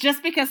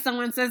just because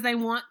someone says they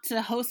want to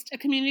host a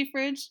community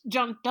fridge,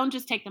 don't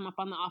just take them up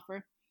on the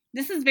offer.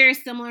 This is very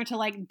similar to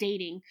like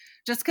dating.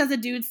 Just because a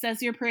dude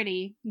says you're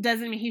pretty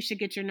doesn't mean he should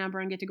get your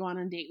number and get to go on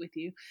a date with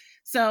you.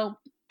 So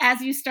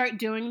as you start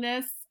doing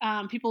this,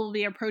 people will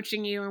be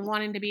approaching you and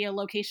wanting to be a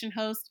location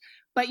host,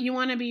 but you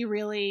want to be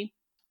really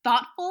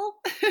thoughtful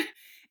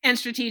and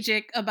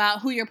strategic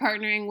about who you're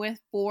partnering with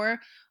for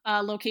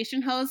a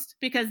location host,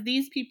 because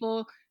these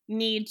people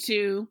need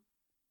to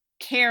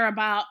care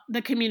about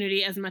the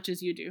community as much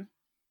as you do,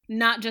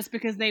 not just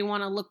because they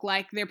want to look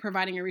like they're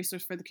providing a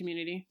resource for the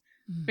community,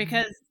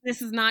 because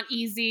this is not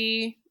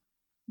easy.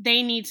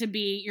 They need to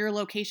be, your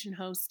location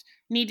host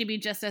need to be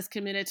just as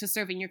committed to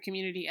serving your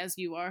community as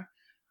you are.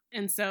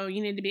 And so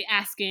you need to be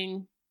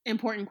asking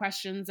important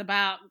questions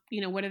about,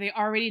 what are they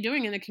already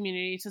doing in the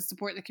community to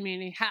support the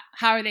community?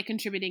 How are they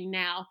contributing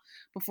now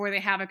before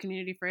they have a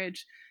community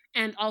fridge?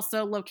 And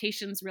also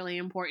location's really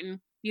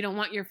important. You don't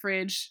want your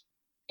fridge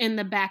in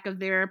the back of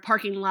their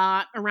parking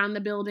lot around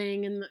the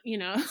building and,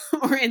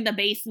 or in the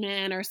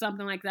basement or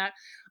something like that.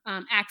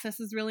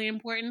 Access is really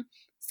important.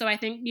 So I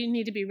think you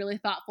need to be really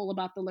thoughtful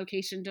about the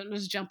location. Don't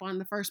just jump on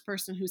the first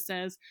person who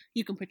says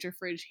you can put your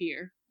fridge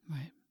here.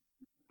 Right.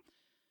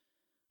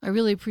 I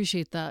really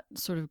appreciate that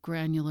sort of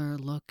granular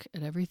look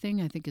at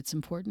everything. I think it's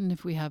important.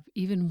 If we have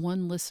even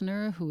one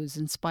listener who is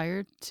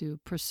inspired to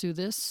pursue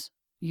this,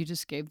 you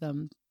just gave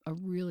them a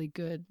really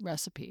good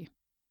recipe.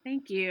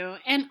 Thank you.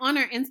 And on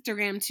our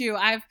Instagram too,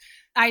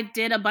 I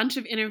did a bunch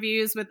of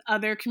interviews with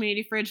other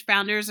community fridge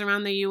founders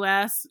around the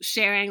US,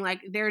 sharing like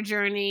their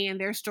journey and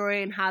their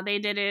story and how they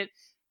did it.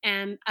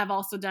 And I've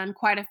also done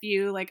quite a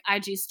few like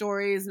IG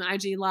stories and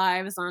IG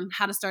lives on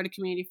how to start a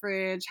community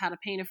fridge, how to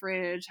paint a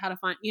fridge, how to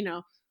find,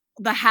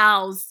 the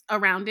hows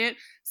around it.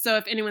 So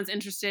if anyone's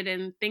interested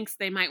and thinks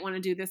they might want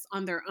to do this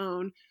on their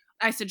own,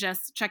 I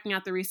suggest checking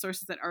out the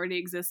resources that already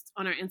exist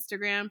on our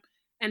Instagram.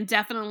 And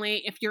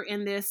definitely if you're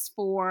in this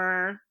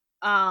for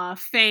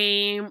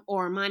fame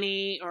or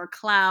money or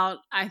clout,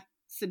 I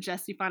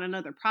suggest you find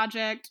another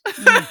project,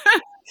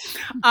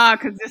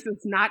 because this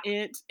is not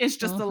it. It's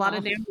just a lot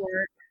of damn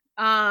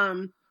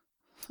work.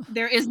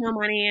 There is no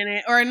money in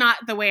it, or not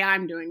the way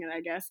I'm doing it,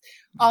 I guess.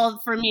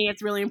 For me,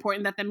 it's really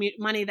important that the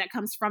money that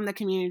comes from the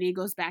community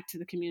goes back to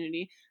the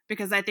community,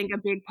 because I think a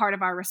big part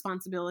of our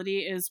responsibility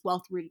is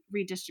wealth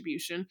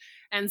redistribution.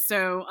 And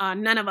so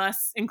none of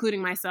us,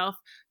 including myself,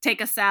 take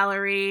a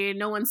salary.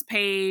 No one's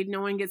paid. No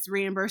one gets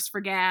reimbursed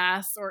for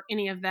gas or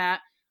any of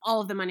that.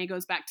 All of the money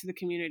goes back to the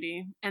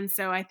community. And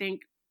so I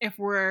think if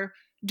we're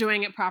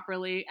doing it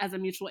properly as a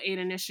mutual aid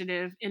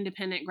initiative,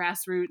 independent,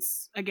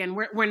 grassroots. Again,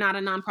 we're not a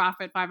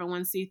nonprofit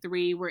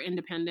 501c3. We're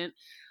independent,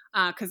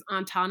 because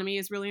autonomy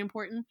is really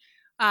important.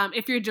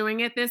 If you're doing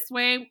it this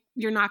way,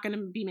 you're not going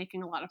to be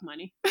making a lot of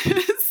money.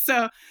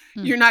 So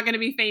you're not going to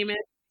be famous.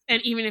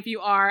 And even if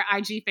you are,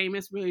 IG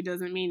famous really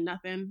doesn't mean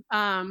nothing.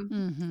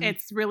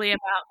 It's really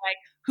about like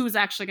who's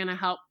actually going to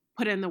help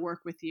put in the work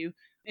with you.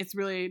 It's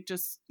really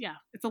just,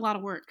 it's a lot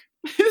of work.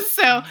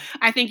 So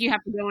I think you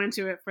have to go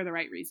into it for the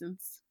right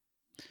reasons.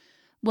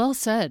 Well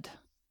said.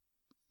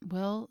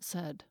 Well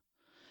said.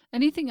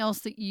 Anything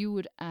else that you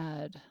would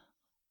add,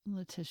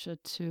 Letitia,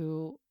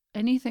 to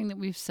anything that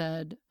we've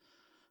said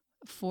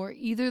for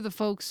either the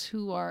folks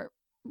who are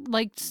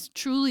like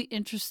truly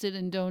interested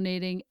in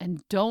donating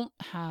and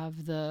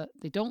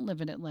they don't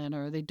live in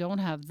Atlanta, or they don't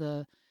have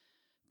the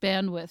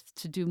bandwidth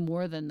to do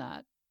more than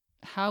that?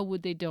 How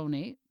would they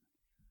donate?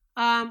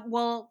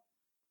 Well,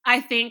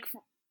 I think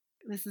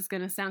this is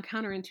going to sound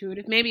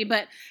counterintuitive maybe,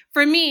 but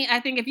for me, I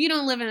think if you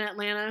don't live in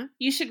Atlanta,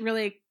 you should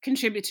really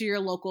contribute to your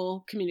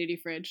local community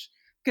fridge.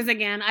 Because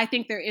again, I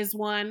think there is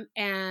one.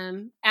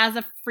 And as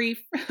a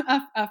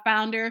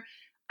founder,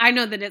 I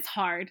know that it's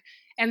hard.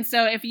 And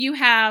so if you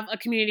have a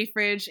community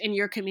fridge in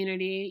your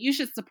community, you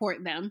should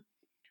support them.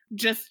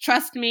 Just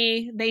trust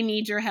me, they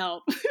need your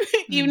help.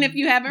 Even if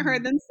you haven't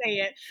heard them say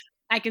it.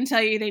 I can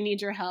tell you they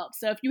need your help.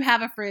 So if you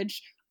have a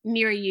fridge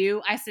near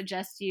you, I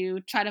suggest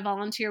you try to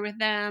volunteer with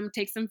them,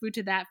 take some food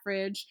to that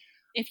fridge.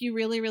 If you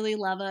really, really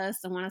love us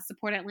and want to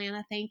support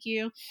Atlanta, thank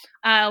you.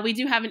 We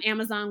do have an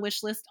Amazon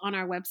wish list on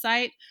our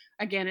website.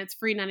 Again, it's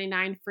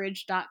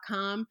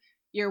free99fridge.com.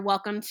 You're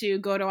welcome to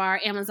go to our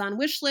Amazon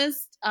wish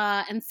list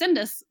and send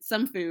us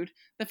some food.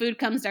 The food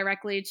comes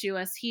directly to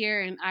us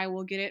here, and I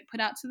will get it put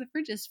out to the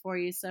fridges for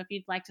you. So if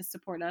you'd like to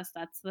support us,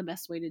 that's the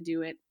best way to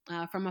do it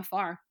from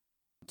afar.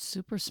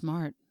 Super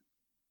smart.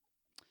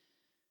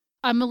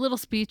 I'm a little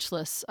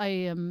speechless. I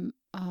am,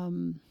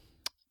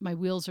 my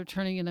wheels are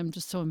turning and I'm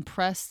just so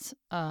impressed.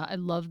 I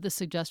love the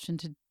suggestion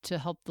to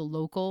help the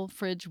local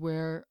fridge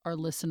where our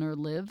listener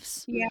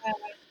lives. Yeah.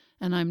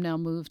 And I'm now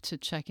moved to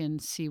check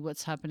and see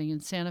what's happening in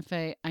Santa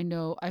Fe. I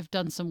know I've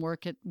done some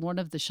work at one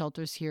of the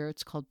shelters here.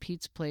 It's called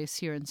Pete's Place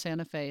here in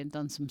Santa Fe, and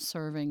done some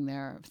serving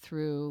there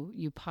through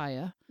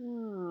Upaya,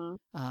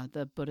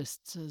 the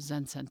Buddhist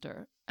Zen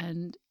center.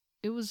 And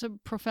it was a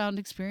profound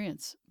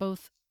experience,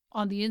 both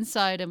on the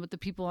inside and with the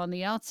people on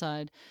the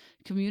outside,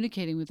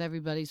 communicating with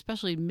everybody,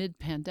 especially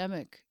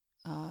mid-pandemic.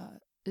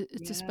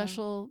 It's a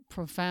special,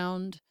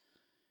 profound,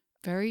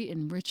 very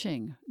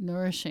enriching,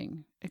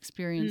 nourishing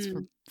experience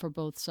for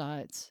both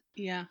sides.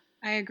 Yeah,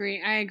 I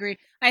agree.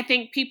 I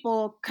think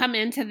people come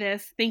into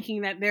this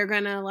thinking that they're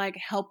going to like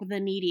help the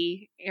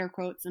needy, air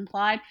quotes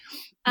implied.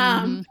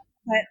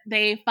 But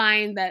they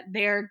find that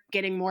they're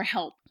getting more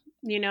help,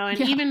 and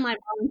even my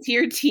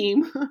volunteer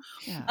team,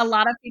 a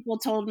lot of people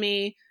told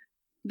me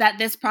that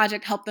this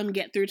project helped them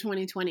get through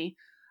 2020.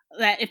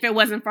 That if it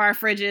wasn't for our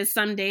fridges,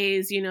 some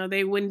days,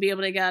 they wouldn't be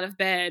able to get out of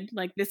bed.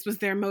 Like this was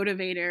their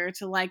motivator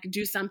to like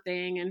do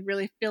something and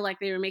really feel like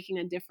they were making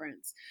a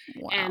difference.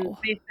 Wow. And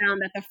they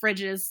found that the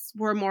fridges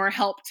were more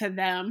help to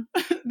them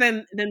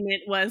than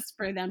it was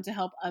for them to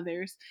help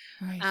others.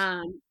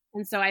 Right.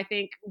 And so I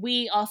think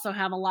we also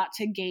have a lot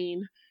to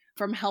gain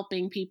from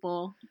helping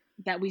people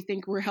that we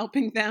think we're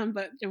helping them,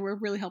 but we're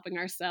really helping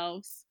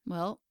ourselves.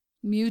 Well,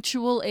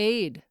 mutual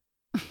aid.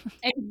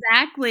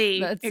 Exactly.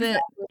 That's it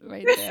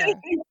right there.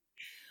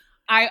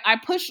 I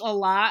push a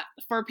lot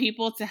for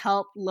people to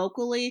help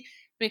locally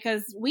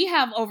because we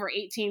have over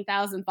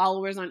 18,000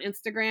 followers on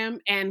Instagram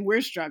and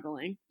we're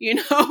struggling,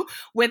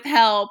 with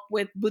help,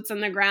 with boots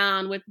on the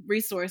ground, with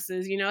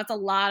resources. It's a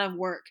lot of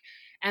work.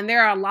 And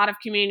there are a lot of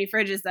community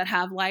fridges that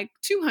have like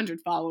 200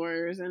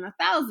 followers and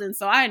 1,000.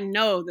 So I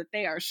know that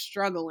they are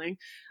struggling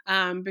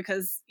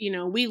because,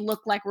 we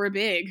look like we're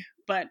big,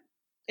 but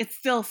it's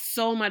still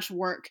so much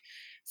work.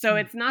 So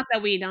it's not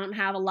that we don't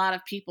have a lot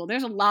of people.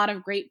 There's a lot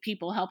of great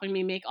people helping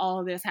me make all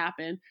of this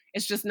happen.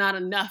 It's just not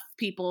enough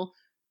people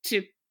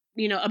to,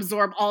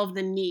 absorb all of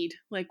the need.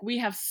 Like we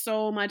have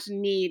so much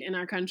need in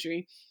our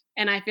country.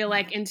 And I feel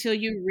like until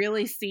you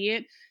really see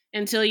it,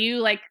 until you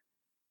like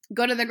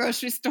go to the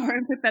grocery store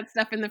and put that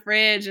stuff in the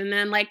fridge, and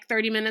then like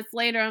 30 minutes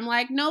later, I'm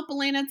like, nope,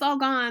 Elena, it's all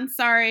gone.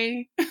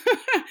 Sorry.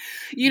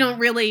 You don't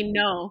really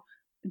know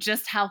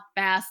just how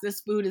fast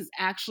this food is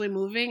actually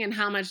moving and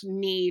how much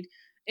need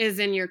is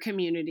in your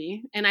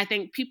community. And I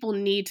think people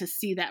need to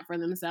see that for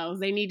themselves.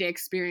 They need to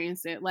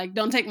experience it. Like,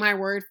 don't take my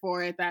word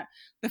for it that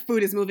the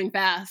food is moving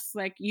fast.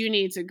 Like, you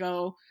need to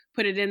go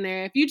put it in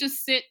there. If you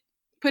just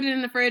put it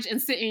in the fridge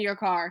and sit in your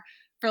car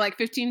for like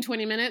 15,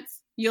 20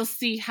 minutes, you'll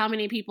see how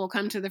many people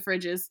come to the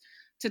fridges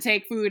to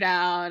take food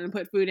out and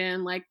put food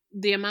in. Like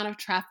the amount of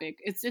traffic,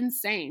 it's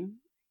insane.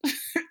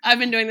 I've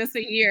been doing this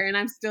a year and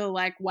I'm still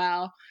like,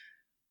 wow,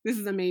 this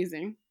is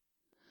amazing.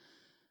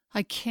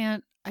 I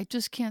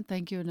just can't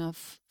thank you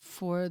enough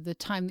for the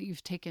time that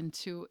you've taken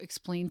to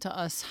explain to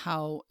us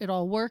how it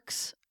all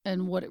works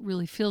and what it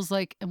really feels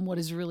like and what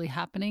is really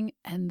happening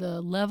and the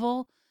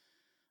level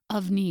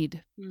of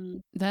need.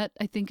 That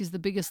I think is the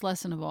biggest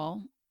lesson of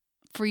all.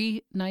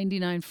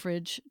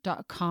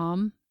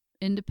 Free99fridge.com,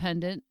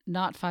 independent,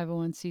 not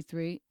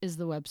 501c3 is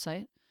the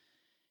website.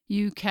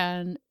 You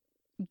can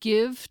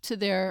give to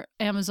their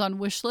Amazon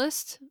wish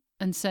list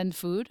and send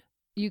food.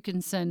 You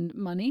can send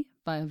money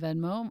via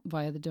Venmo,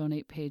 via the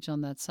donate page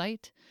on that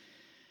site.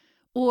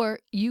 Or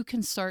you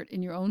can start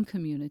in your own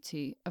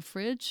community a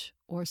fridge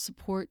or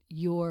support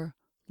your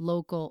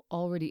local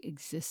already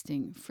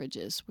existing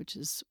fridges, which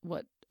is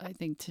what I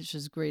think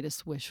Tisha's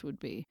greatest wish would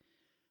be.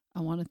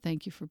 I want to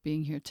thank you for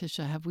being here,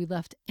 Tisha. Have we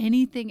left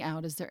anything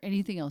out? Is there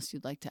anything else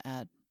you'd like to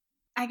add?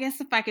 I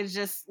guess if I could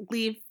just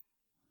leave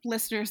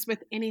listeners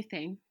with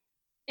anything,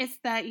 it's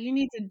that you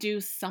need to do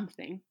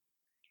something.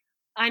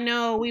 I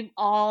know we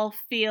all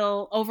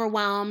feel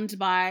overwhelmed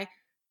by,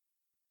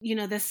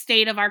 the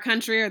state of our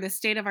country or the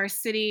state of our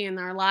city and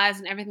our lives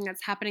and everything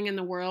that's happening in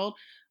the world,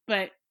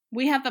 but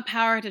we have the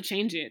power to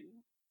change it.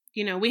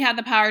 We have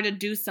the power to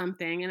do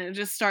something, and it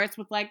just starts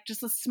with like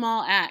just a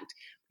small act.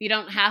 You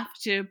don't have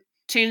to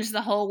change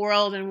the whole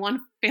world in one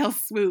fell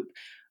swoop,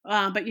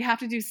 but you have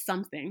to do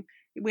something.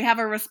 We have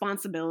a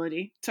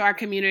responsibility to our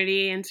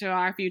community and to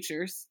our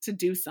futures to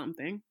do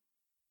something.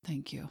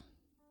 Thank you.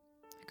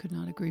 I could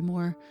not agree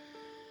more.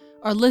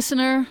 Our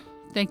listener,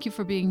 thank you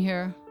for being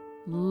here.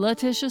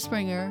 Letitia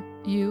Springer,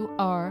 you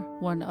are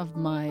one of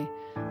my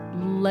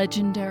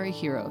legendary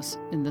heroes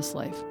in this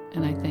life,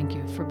 and I thank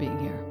you for being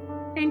here.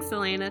 Thanks,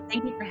 Elena.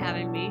 Thank you for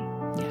having me.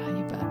 Yeah,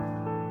 you bet.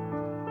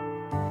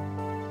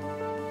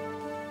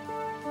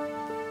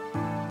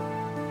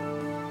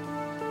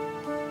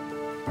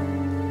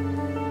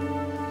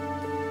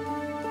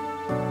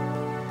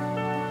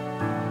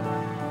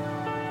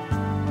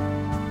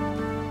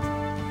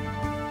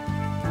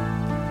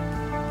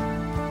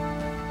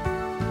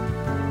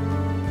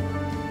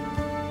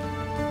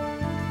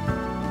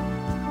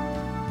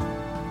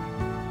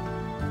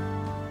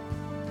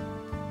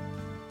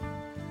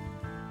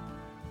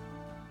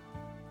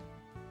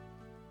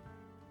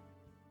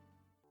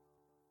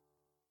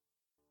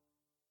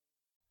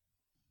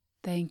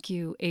 Thank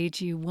you,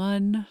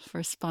 AG1,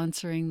 for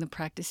sponsoring the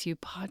Practice You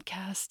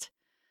podcast.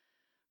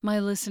 My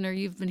listener,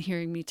 you've been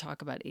hearing me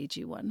talk about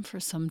AG1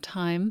 for some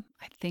time.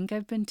 I think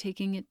I've been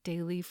taking it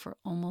daily for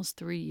almost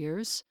 3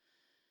 years.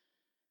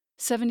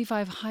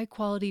 75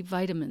 high-quality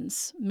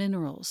vitamins,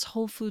 minerals,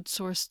 whole food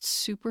sourced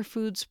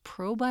superfoods,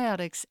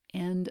 probiotics,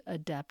 and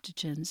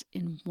adaptogens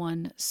in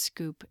one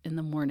scoop in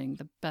the morning.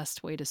 The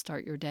best way to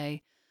start your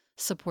day.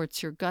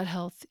 Supports your gut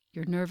health,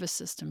 your nervous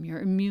system, your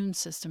immune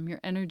system,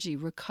 your energy,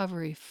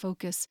 recovery,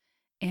 focus,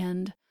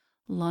 and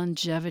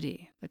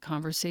longevity, the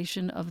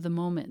conversation of the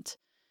moment.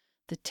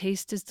 The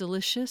taste is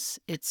delicious.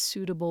 It's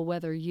suitable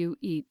whether you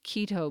eat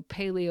keto,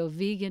 paleo,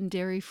 vegan,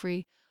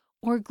 dairy-free,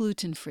 or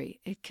gluten-free.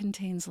 It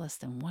contains less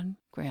than 1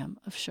 gram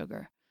of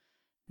sugar.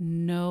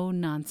 No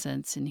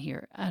nonsense in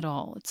here at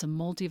all. It's a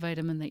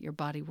multivitamin that your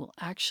body will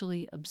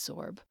actually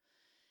absorb.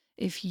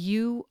 If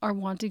you are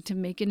wanting to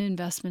make an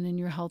investment in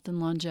your health and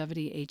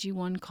longevity,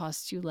 AG1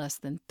 costs you less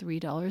than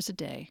 $3 a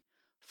day,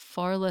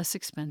 far less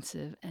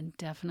expensive and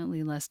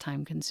definitely less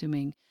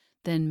time-consuming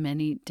than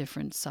many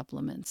different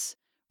supplements.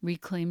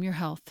 Reclaim your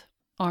health,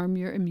 arm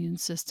your immune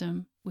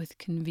system with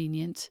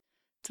convenient,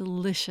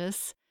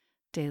 delicious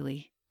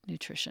daily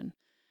nutrition.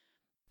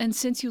 And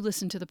since you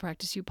listen to the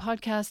Practice You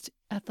podcast,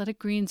 Athletic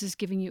Greens is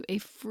giving you a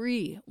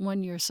free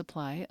 1-year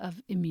supply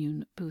of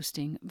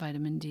immune-boosting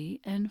vitamin D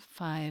and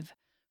 5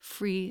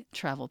 free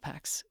travel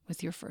packs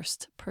with your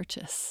first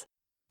purchase.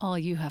 All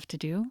you have to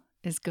do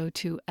is go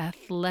to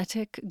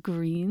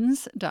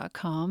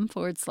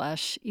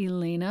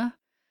athleticgreens.com/Elena.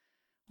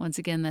 Once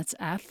again, that's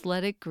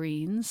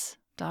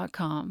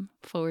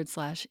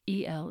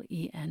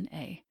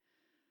athleticgreens.com/ELENA.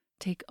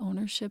 Take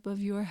ownership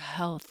of your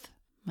health,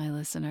 my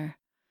listener.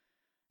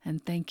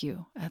 And thank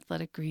you,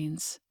 Athletic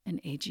Greens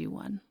and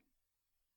AG1.